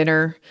making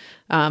dinner.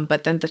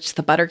 But then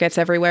the butter gets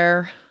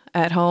everywhere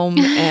at home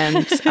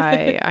and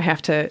I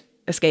have to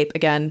escape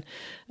again.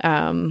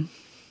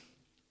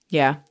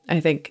 Yeah,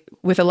 I think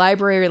with a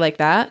library like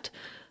that,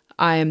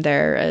 I am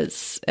there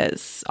as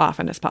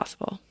often as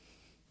possible.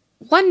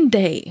 One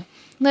day,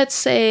 let's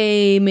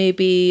say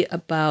maybe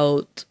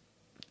about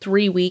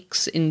 3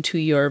 weeks into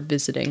your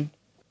visiting,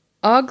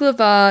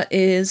 Aglava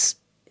is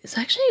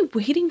actually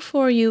waiting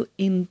for you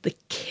in the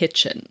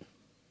kitchen.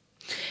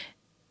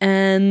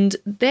 And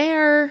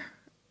there,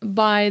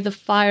 by the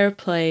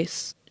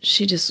fireplace,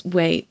 she just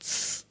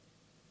waits.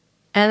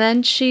 And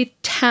then she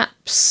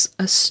taps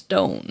a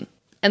stone.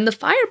 And the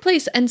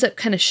fireplace ends up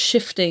kind of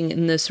shifting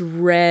in this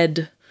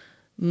red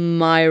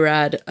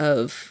myriad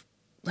of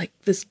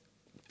this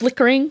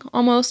flickering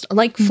almost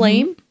like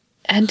flame.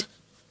 And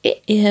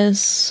it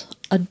is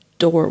a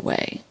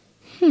doorway.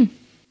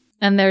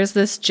 And there's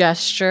this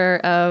gesture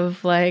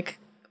of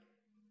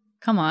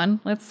come on,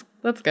 let's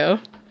go.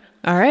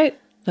 All right,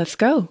 let's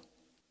go.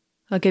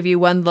 I'll give you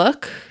one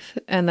look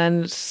and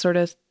then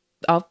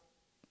I'll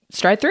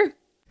stride through.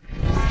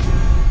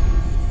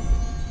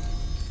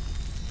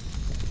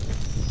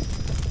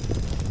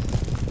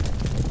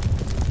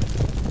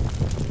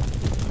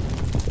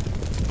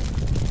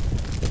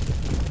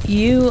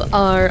 You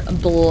are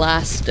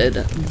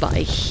blasted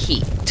by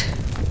heat.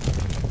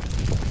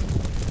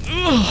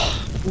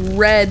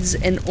 Reds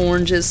and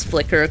oranges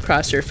flicker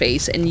across your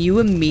face, and you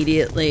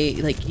immediately,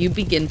 you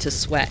begin to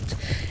sweat.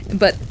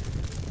 But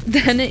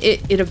then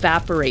it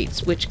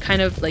evaporates, which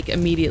kind of,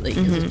 immediately,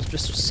 because it's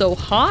just so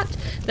hot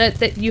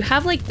that you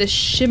have, this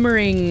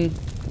shimmering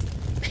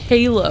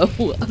halo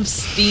of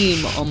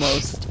steam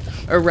almost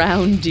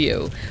around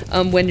you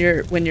when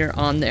you're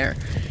on there.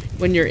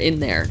 When you're in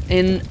there.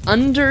 And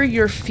under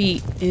your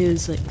feet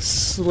is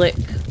slick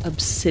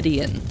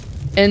obsidian.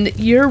 And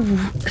you're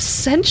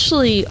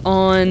essentially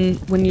on,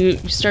 when you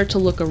start to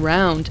look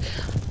around,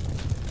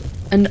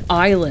 an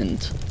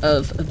island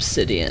of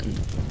obsidian.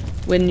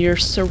 When you're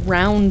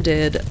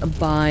surrounded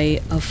by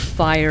a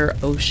fire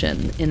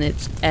ocean and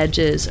its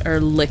edges are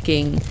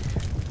licking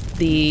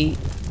the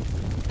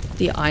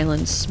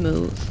island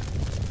smooth.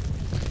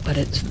 But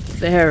it's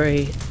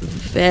very,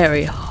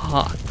 very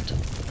hot.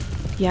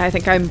 Yeah, I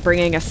think I'm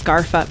bringing a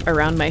scarf up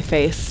around my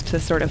face to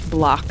sort of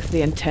block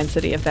the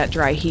intensity of that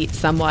dry heat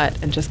somewhat,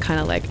 and just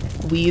kind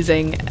of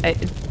wheezing.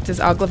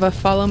 Does Aglava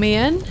follow me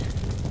in?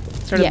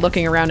 Sort of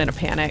looking around in a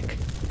panic.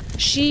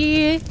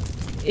 She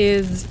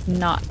is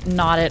not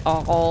at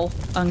all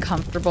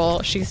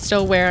uncomfortable. She's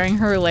still wearing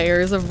her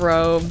layers of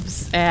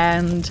robes,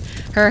 and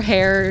her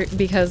hair,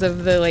 because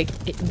of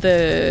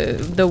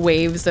the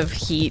waves of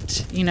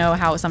heat. You know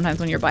how sometimes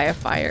when you're by a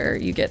fire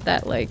you get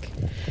that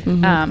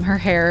her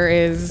hair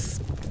is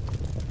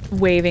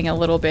waving a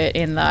little bit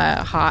in the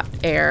hot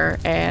air,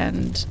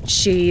 and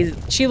she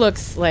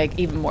looks like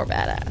even more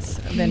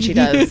badass than she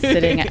does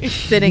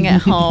sitting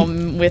at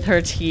home with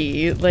her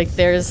tea. Like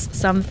there's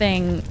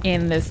something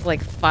in this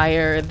like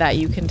fire that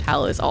you can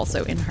tell is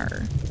also in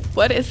her.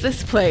 What is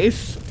this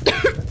place?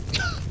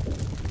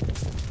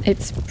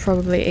 It's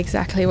probably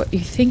exactly what you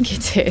think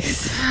it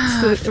is.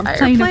 It's a Fire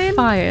plane plane? of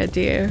fire,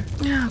 dear.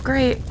 Oh,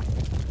 great.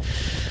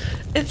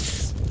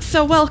 It's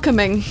so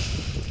welcoming.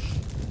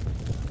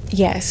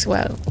 Yes,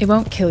 well, it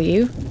won't kill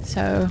you,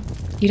 so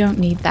you don't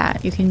need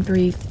that. You can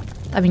breathe.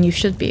 I mean, you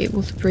should be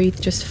able to breathe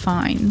just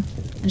fine.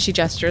 And she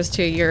gestures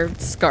to your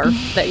scarf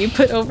that you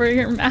put over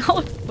your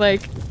mouth.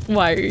 Like,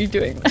 why are you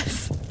doing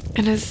this?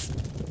 It is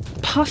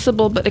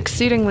possible but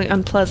exceedingly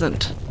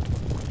unpleasant.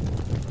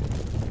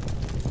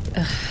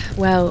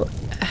 Well,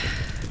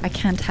 I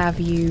can't have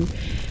you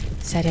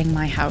setting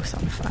my house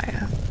on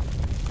fire.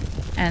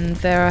 And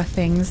there are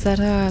things that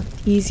are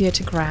easier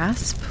to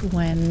grasp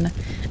when,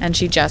 and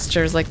she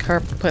gestures like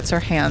puts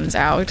her hands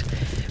out,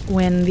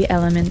 when the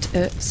element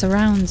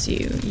surrounds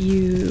you.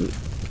 You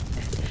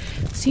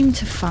seem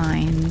to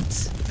find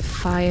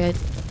fire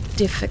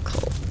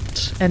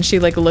difficult. And she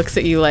like looks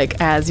at you like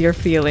as you're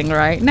feeling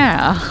right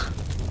now.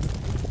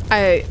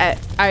 I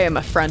am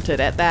affronted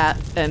at that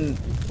and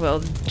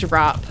will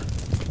drop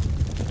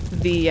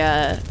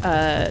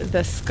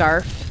the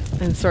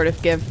scarf and sort of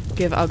give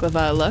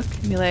Oglava a look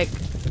and be like,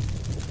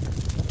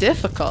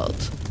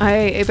 difficult.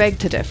 I beg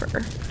to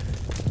differ.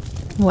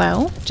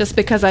 Well, Just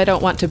because I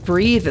don't want to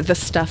breathe the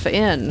stuff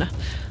in,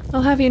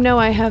 I'll have you know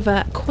I have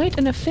quite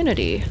an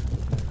affinity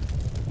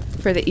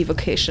for the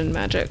evocation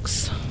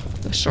magics,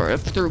 the sort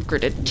of through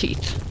gritted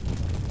teeth.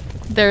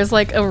 there's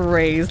like a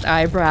raised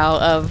eyebrow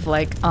of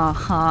like,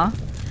 uh-huh.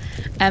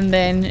 And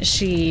then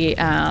she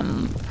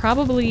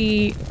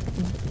probably,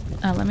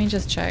 let me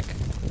just check.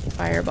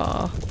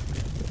 Fireball.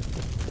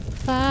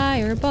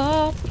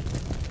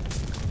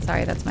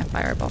 Sorry, that's my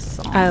Fireball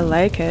song. I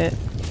like it.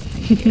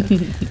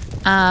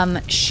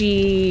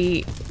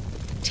 She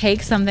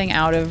takes something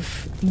out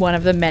of one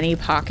of the many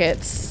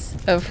pockets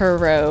of her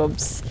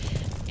robes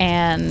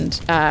and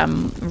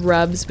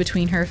rubs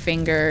between her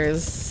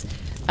fingers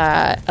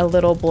a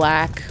little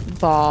black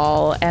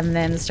ball, and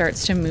then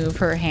starts to move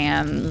her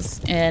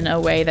hands in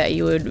a way that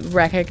you would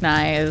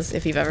recognize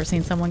if you've ever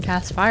seen someone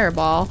cast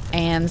Fireball,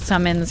 and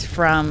summons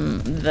from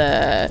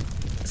the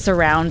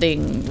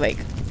surrounding like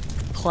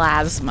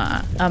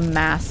plasma a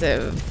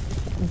massive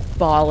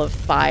ball of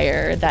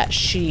fire that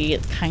she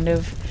kind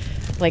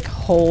of like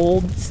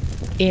holds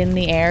in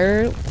the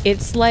air.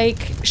 It's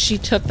like she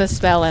took the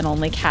spell and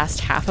only cast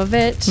half of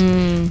it,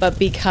 but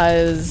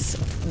because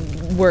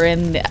we're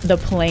in the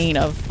plane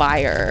of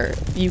fire,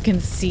 you can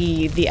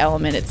see the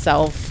element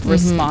itself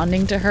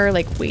responding to her,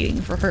 like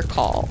waiting for her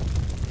call.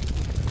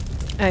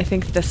 I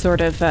think the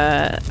sort of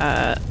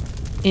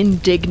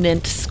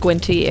indignant,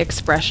 squinty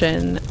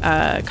expression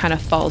kind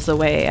of falls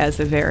away as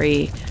a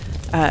very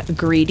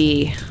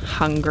greedy,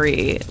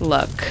 hungry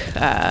look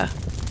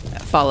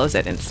follows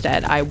it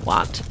instead. I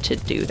want to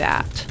do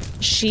that.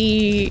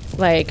 She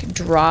like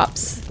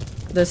drops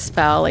the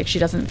spell, like she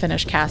doesn't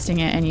finish casting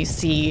it, and you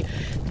see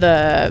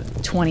the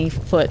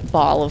 20-foot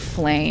ball of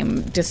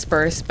flame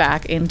disperse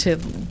back into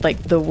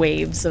like the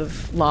waves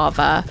of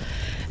lava,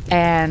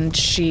 and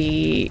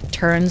she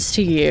turns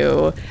to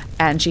you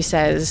and she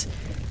says,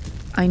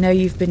 I know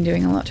you've been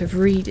doing a lot of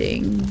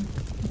reading,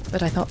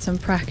 but I thought some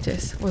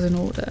practice was in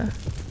order.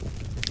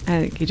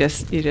 I think you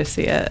just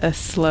see a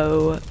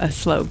slow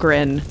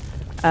grin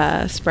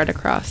spread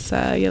across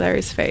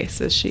Yulari's face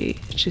as she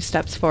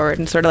steps forward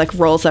and sort of like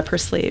rolls up her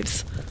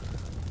sleeves.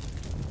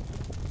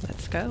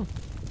 Let's go.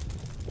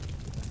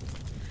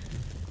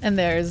 And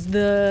there's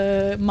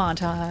the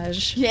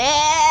montage.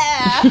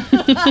 Yeah.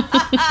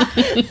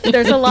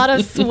 There's a lot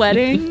of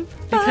sweating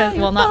because,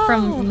 well, not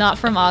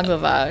from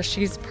Oglava.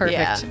 She's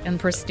perfect and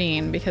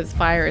pristine because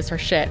fire is her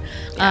shit.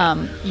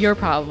 You're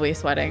probably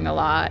sweating a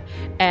lot,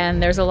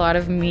 and there's a lot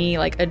of me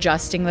like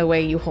adjusting the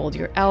way you hold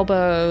your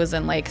elbows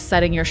and like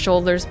setting your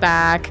shoulders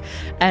back,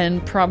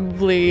 and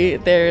probably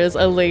there's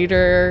a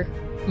later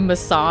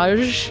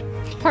massage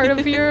part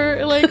of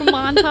your like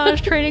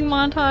training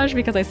montage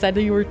because I said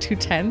that you were too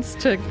tense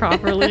to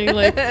properly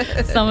like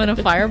summon a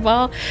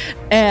fireball.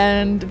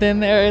 And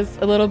then there's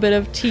a little bit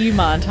of tea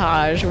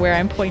montage where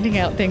I'm pointing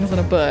out things in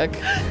a book,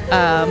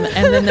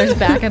 and then there's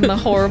back in the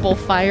horrible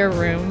fire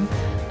room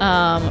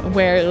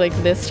where like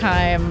this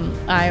time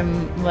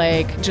I'm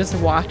like just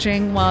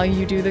watching while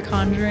you do the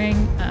conjuring.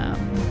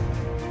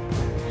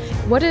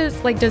 What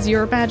is like, does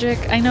your magic,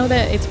 I know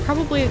that it's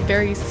probably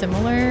very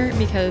similar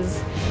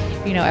because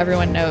you know,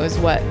 everyone knows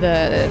what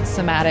the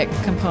somatic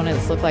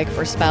components look like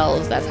for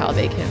spells. That's how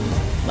they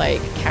can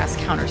like cast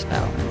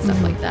counterspell and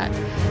stuff like that.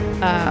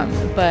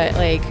 But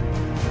like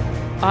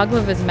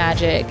Oglava's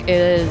magic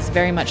is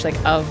very much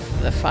like of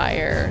the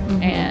fire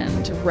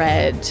and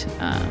red,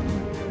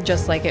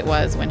 just like it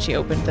was when she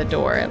opened the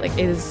door. Like,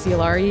 is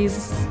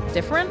Yulari's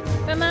different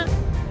than that?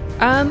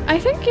 I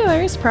think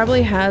Yulari's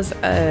probably has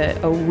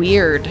a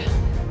weird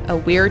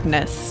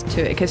weirdness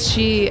to it, because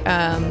she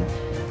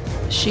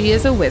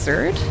is a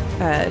wizard.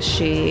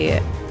 She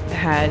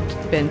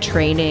had been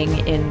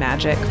training in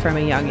magic from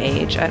a young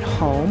age at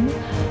home,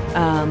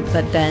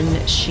 but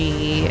then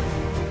she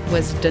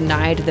was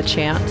denied the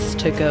chance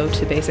to go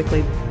to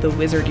basically the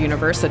Wizard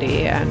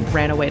University and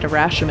ran away to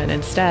Rashomon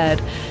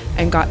instead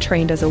and got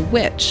trained as a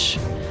witch.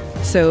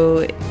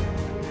 So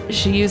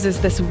she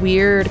uses this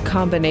weird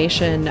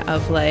combination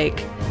of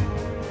like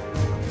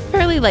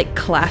fairly like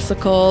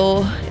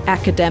classical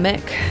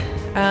academic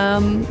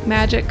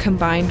magic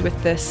combined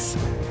with this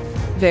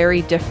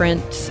very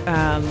different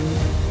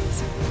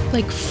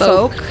like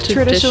folk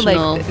tradition,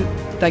 traditional.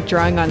 like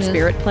drawing on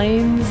spirit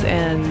planes,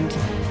 and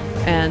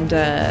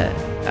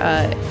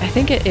I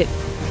think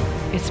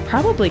it's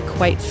probably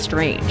quite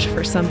strange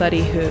for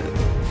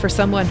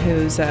someone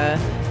who's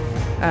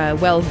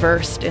well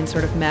versed in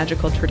sort of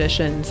magical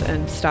traditions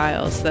and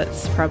styles.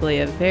 That's probably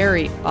a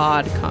very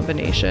odd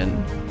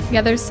combination.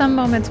 Yeah, there's some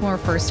moments when we're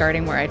first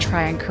starting where I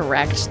try and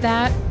correct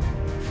that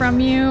from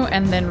you,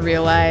 and then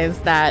realize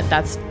that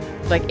that's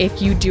like,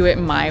 if you do it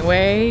my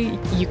way,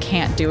 you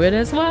can't do it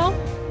as well.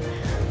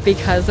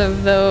 Because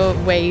of the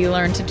way you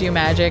learn to do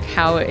magic,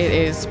 how it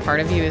is part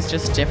of you is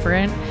just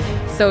different.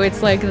 So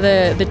it's like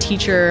the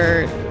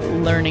teacher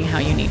learning how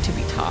you need to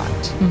be taught.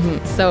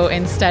 Mm-hmm. So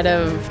instead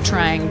of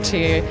trying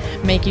to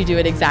make you do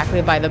it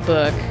exactly by the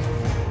book,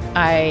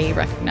 I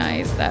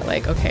recognize that,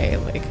 like, okay,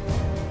 like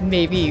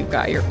maybe you've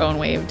got your own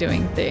way of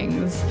doing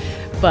things,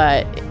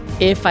 but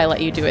if I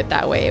let you do it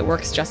that way, it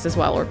works just as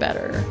well or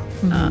better.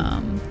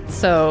 Mm-hmm.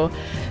 So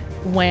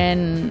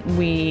when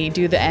we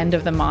do the end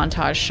of the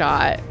montage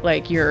shot,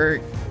 like,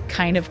 you're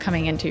kind of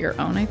coming into your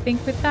own, I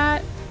think, with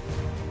that.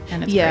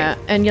 And it's Yeah,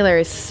 great. and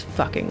Yllarius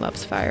fucking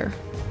loves fire.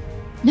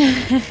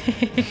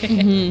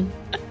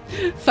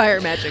 Fire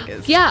magic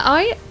is... Yeah,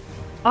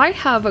 I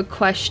have a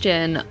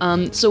question.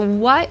 So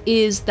what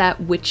is that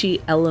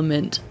witchy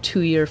element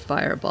to your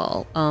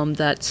fireball?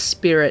 That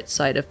spirit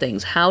side of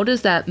things. How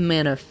does that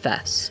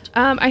manifest?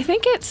 I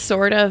think it's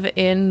sort of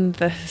in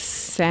the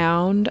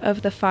sound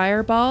of the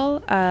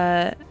fireball.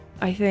 I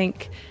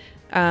think,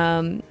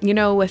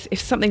 if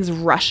something's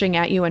rushing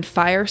at you, and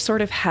fire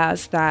sort of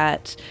has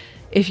that,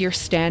 if you're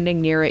standing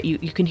near it,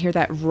 you can hear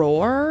that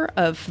roar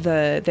of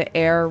the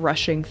air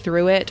rushing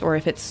through it, or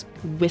if it's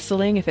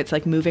whistling, if it's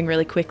like moving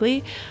really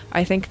quickly,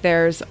 I think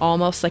there's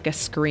almost like a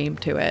scream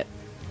to it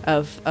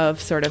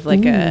of sort of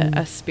like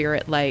a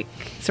spirit, like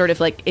sort of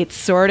like, it's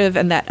sort of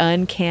in that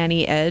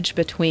uncanny edge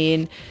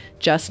between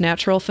just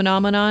natural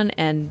phenomenon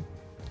and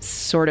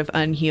sort of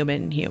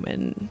unhuman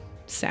human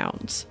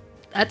sounds.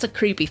 That's a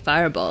creepy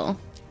fireball.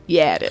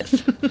 Yeah, it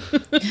is.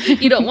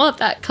 You don't want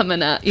that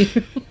coming at you.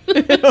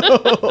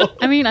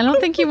 I mean, I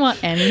don't think you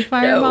want any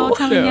fireball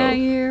coming at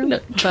you. No,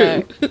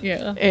 true. But,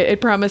 yeah.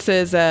 It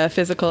promises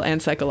physical and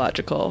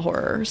psychological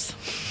horrors.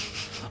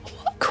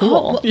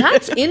 Cool. Well,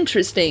 that's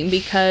interesting,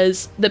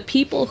 because the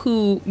people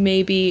who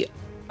maybe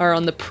are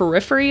on the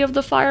periphery of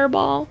the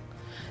fireball,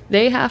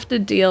 they have to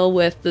deal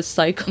with the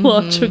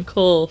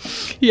psychological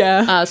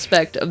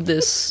aspect of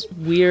this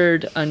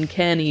weird,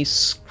 uncanny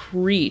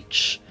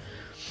screech.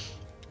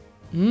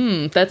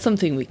 That's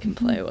something we can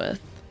play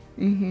with.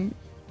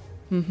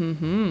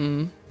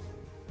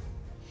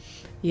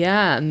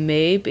 Yeah,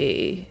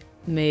 maybe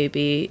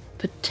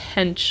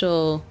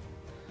potential.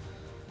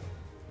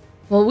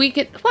 Well,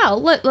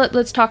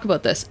 let's talk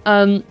about this.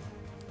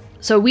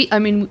 So we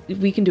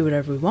can do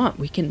whatever we want.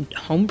 We can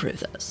homebrew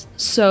this.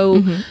 So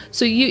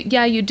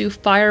you do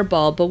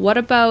fireball, but what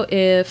about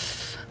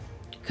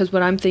because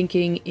what I'm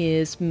thinking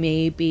is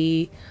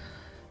maybe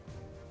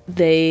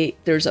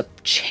there's a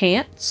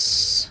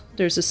chance,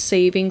 there's a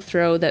saving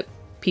throw that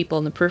people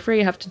in the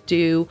periphery have to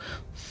do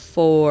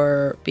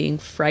for being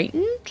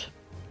frightened.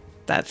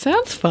 That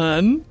sounds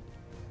fun.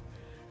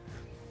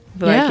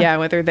 Like,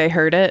 whether they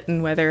heard it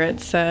and whether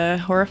it's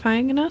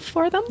horrifying enough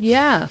for them.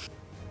 Yeah.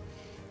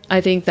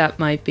 I think that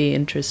might be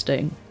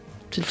interesting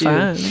to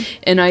Fun. do.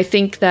 And I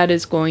think that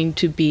is going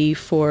to be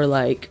for,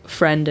 like,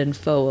 friend and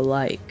foe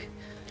alike.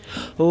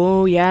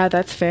 Oh, yeah,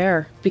 that's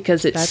fair.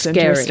 Because it's That's scary.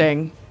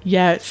 interesting.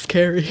 Yeah, it's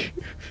scary.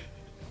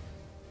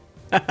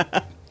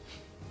 I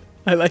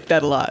like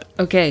that a lot.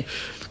 Okay,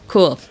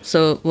 cool.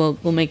 So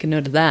we'll make a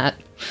note of that.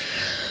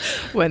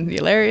 When the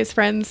Yllarius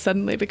friends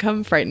suddenly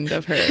become frightened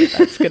of her,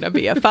 that's gonna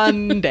be a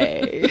fun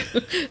day.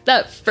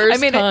 That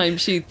first time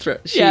she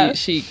casts.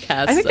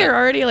 I think they're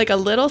already like a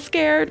little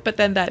scared, but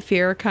then that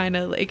fear kind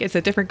of like, it's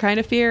a different kind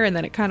of fear, and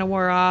then it kind of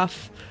wore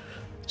off.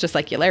 Just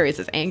like Yllarius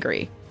is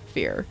angry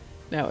fear.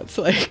 Now it's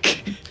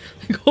like,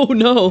 oh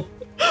no,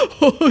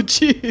 oh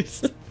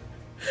jeez,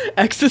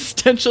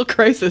 existential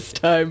crisis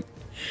time.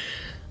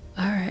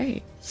 All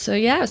right. So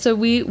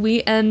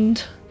we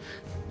end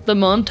the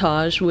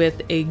montage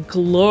with a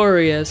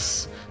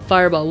glorious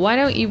fireball. Why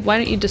don't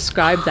you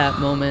describe that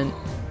moment,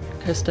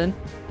 Kristen?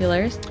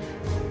 Yllarius?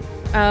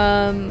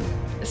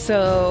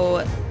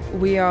 So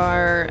we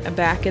are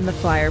back in the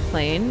fire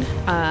plane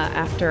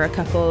after a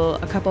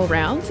couple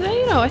rounds.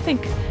 I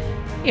think,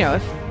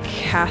 if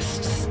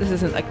cast. This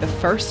isn't like the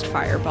first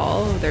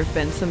fireball. There have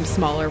been some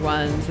smaller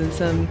ones and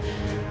some,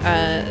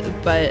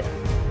 but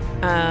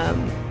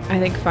I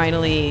think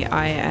finally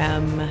I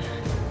am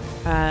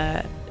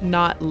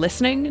not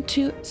listening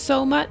to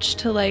so much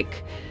to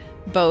like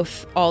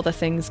both all the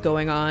things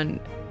going on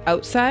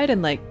outside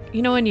and like,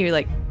 you know, when you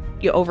like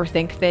you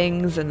overthink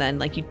things and then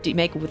like you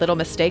make little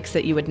mistakes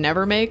that you would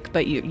never make,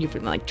 but you've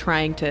been like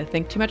trying to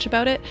think too much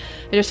about it.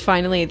 I just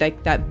finally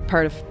like that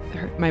part of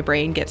my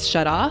brain gets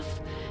shut off,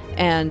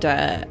 and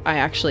I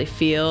actually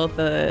feel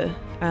the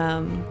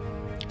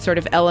sort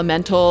of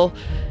elemental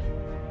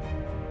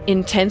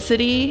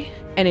intensity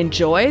and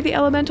enjoy the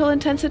elemental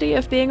intensity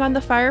of being on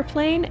the fire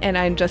plane. And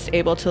I'm just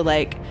able to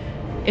like,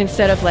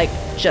 instead of like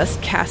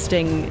just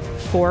casting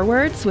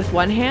forwards with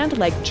one hand,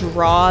 like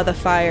draw the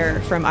fire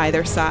from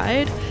either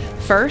side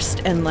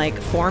first and like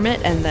form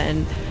it, and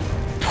then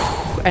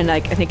and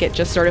like I think it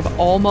just sort of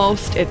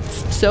almost,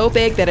 it's so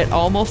big that it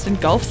almost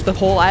engulfs the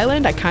whole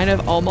island. I kind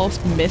of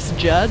almost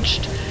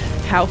misjudged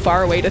how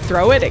far away to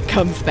throw it. It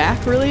comes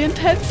back really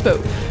intense,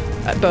 but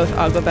both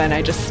Aglava and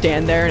I just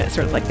stand there, and it's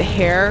sort of like the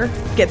hair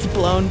gets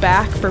blown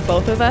back for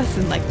both of us,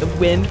 and like the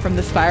wind from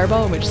this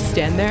fireball, and we just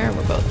stand there, and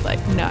we're both like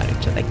nodding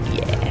each other, like,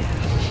 yeah.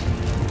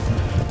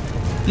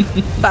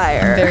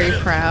 Fire. I'm very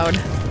proud.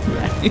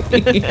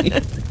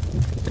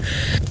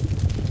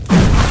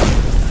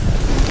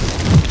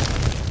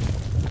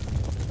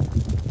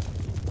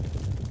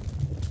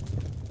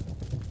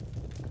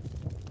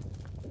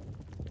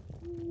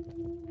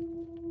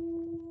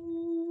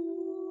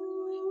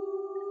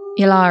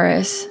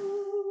 Ylaris,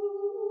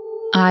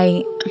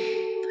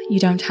 you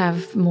don't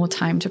have more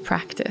time to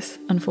practice,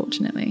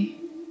 unfortunately.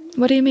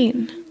 What do you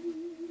mean?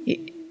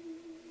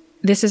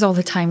 This is all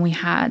the time we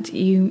had.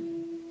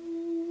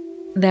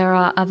 There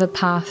are other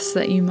paths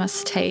that you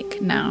must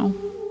take now.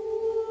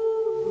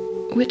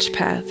 Which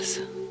paths?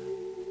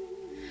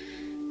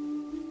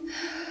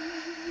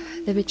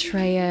 The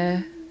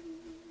betrayer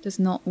does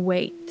not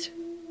wait.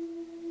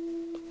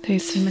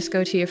 You must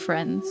go to your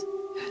friends.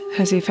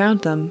 Has he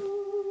found them?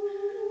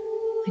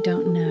 I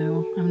don't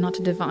know. I'm not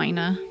a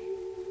diviner.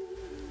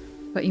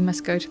 But you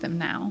must go to them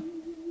now.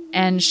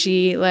 And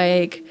she,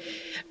 like,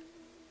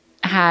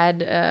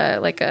 had,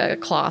 like, a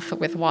cloth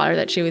with water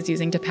that she was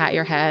using to pat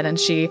your head. And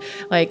she,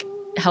 like,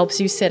 helps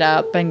you sit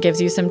up and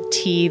gives you some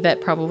tea that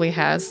probably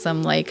has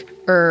some, like,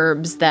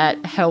 herbs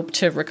that help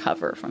to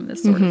recover from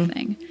this sort of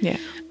thing. Yeah.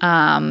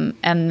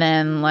 And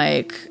then,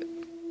 like,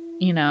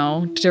 you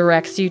know,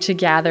 directs you to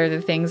gather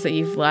the things that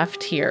you've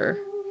left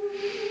here.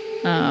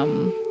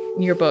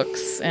 Your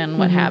books and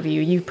what have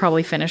you. You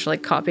probably finish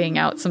like copying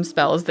out some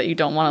spells that you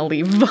don't want to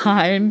leave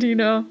behind, you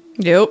know?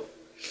 Yep.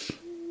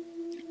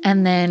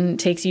 And then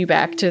takes you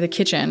back to the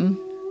kitchen,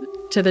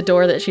 to the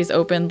door that she's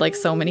opened like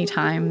so many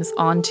times,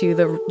 onto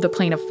the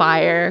plane of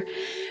fire.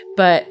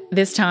 But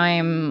this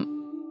time,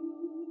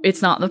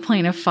 it's not the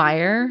plane of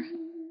fire.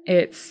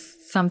 It's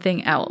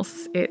something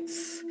else.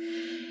 It's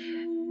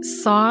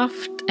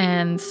soft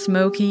and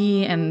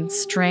smoky and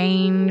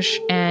strange,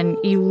 and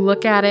you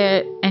look at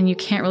it and you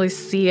can't really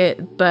see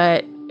it,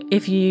 but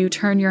if you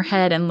turn your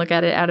head and look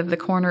at it out of the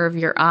corner of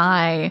your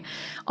eye,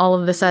 all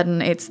of a sudden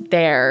it's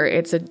there.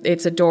 It's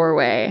a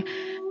doorway,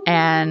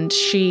 and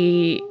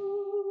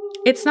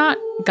it's not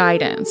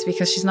guidance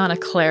because she's not a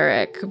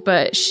cleric,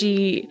 but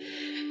she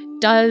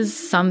does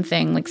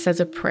something, like says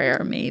a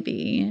prayer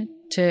maybe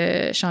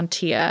to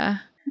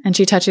Shantia, and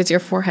she touches your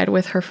forehead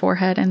with her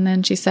forehead, and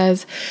then she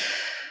says,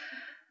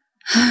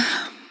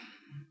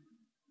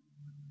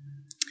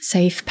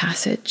 safe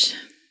passage,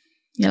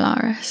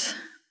 Ylaris.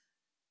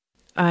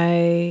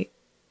 I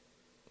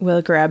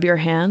will grab your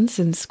hands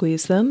and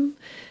squeeze them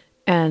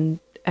and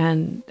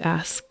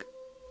ask,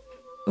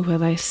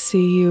 will I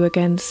see you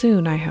again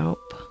soon, I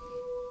hope?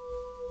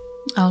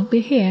 I'll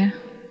be here.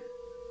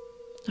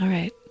 All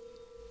right.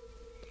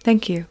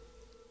 Thank you.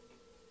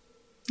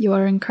 You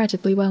are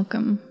incredibly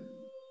welcome.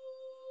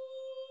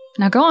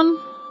 Now go on.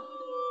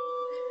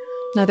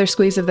 Another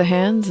squeeze of the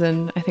hands,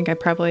 and I think I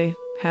probably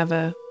have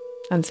a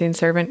unseen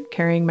servant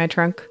carrying my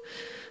trunk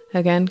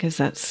again, because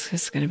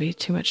that's going to be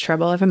too much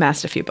trouble. I've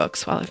amassed a few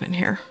books while I've been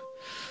here.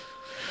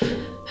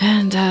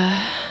 And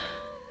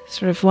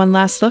sort of one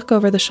last look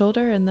over the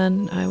shoulder, and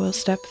then I will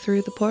step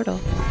through the portal.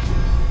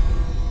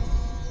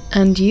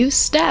 And you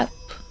step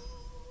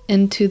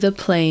into the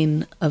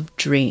plane of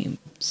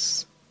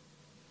dreams.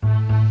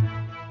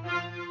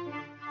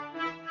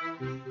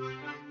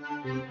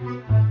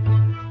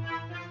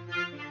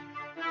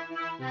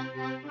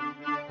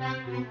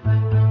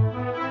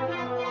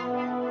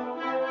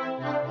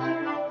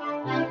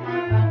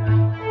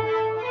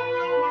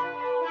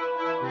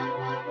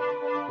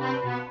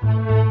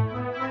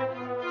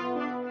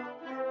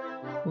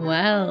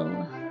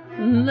 Well,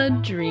 the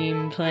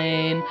dream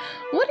plane.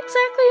 What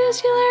exactly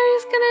is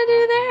Ylaris gonna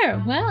do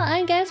there? Well,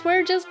 I guess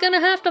we're just gonna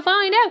have to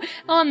find out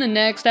on the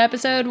next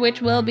episode,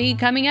 which will be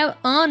coming out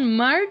on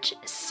March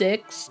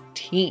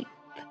 16th.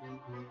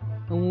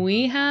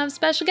 We have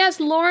special guest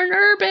Lauren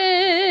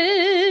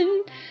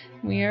Urban.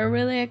 We are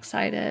really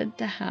excited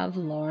to have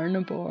Lauren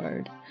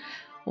aboard.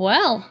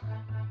 Well,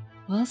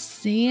 we'll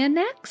see you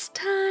next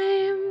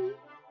time.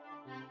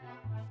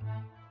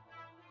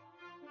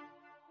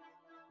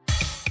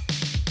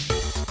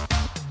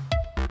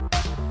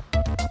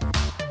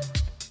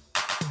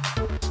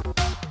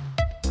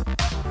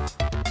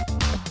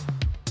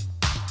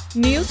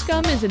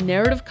 Neoscum is a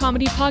narrative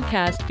comedy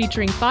podcast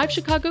featuring 5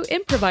 Chicago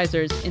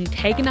improvisers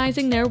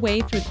antagonizing their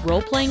way through the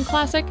role-playing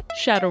classic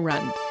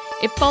Shadowrun.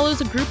 It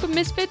follows a group of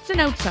misfits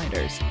and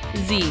outsiders: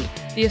 Z,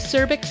 the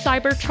acerbic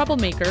cyber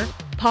troublemaker;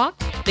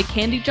 Pox, the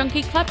candy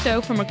junkie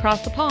klepto from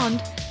across the pond;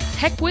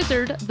 Tech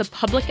Wizard, the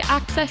public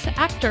access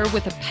actor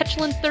with a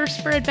petulant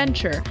thirst for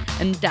adventure;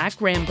 and Dak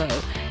Rambo,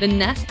 the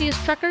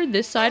nastiest trucker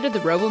this side of the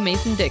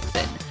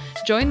Robo-Mason-Dixon.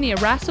 Join the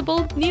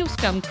irascible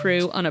Neoscum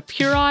crew on a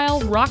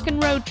puerile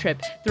rockin' road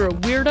trip through a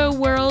weirdo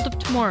world of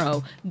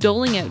tomorrow,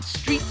 doling out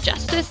street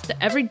justice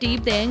to every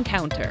deed they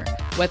encounter,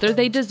 whether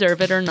they deserve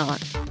it or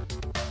not.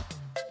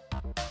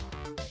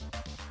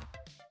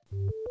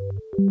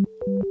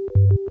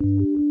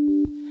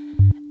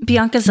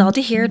 Bianca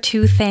Zelda here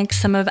to thank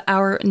some of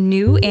our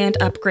new and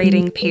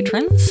upgrading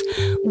patrons.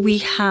 We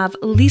have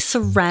Lisa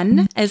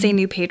Wren as a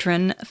new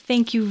patron.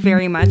 Thank you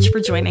very much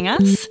for joining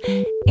us.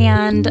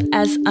 And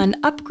as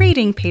an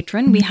upgrading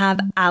patron, we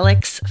have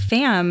Alex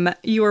Pham.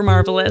 You are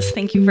marvelous.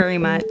 Thank you very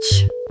much.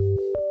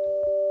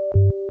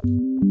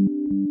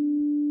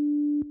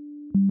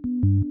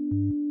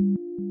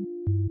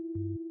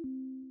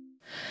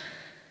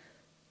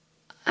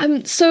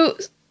 So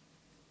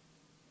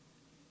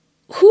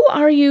who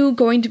are you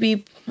going to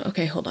be?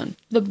 Okay, hold on.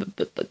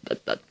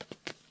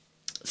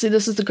 See,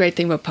 this is the great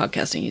thing about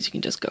podcasting is you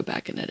can just go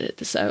back and edit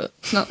this out.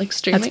 It's not like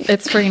streaming.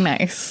 It's pretty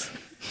nice.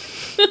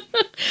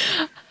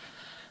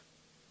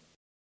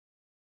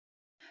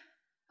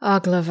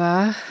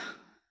 Oglava.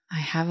 I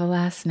have a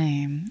last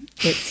name.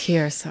 It's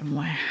here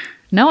somewhere.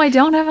 No, I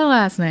don't have a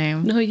last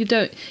name. No, you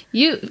don't.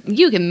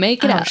 You can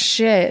make it up. Oh,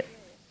 shit.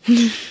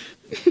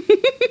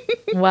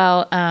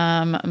 Well,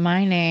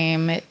 my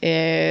name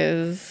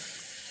is...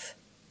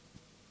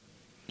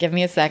 Give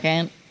me a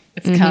second.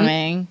 It's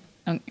coming.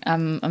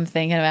 I'm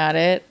thinking about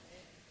it.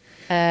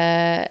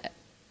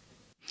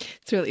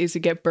 It's really easy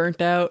to get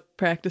burnt out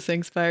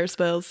practicing fire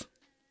spells.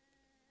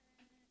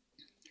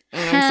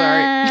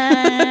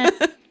 I'm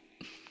sorry.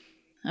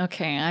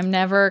 Okay, I'm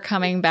never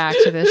coming back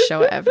to this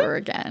show ever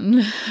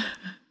again.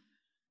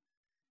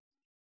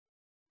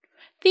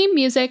 Theme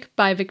music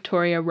by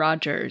Victoria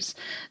Rogers.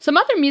 Some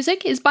other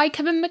music is by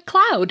Kevin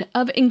MacLeod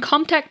of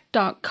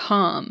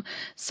Incompetech.com.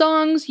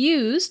 Songs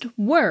used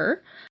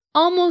were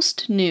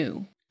Almost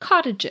New,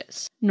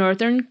 Cottages,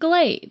 Northern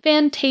Glade,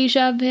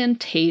 Fantasia,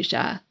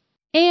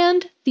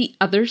 and The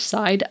Other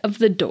Side of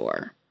the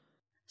Door.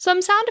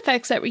 Some sound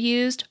effects that were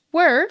used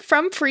were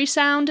from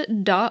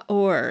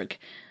freesound.org.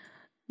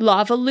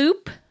 Lava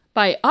Loop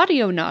by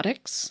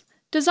Audionautics,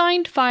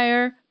 Designed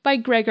Fire by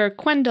Gregor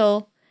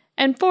Quendel,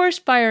 and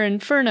Forest Fire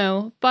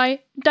Inferno by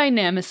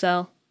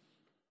Dynamicel.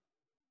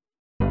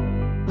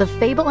 The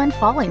Fable and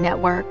Folly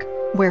Network,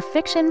 where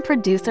fiction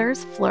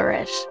producers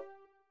flourish.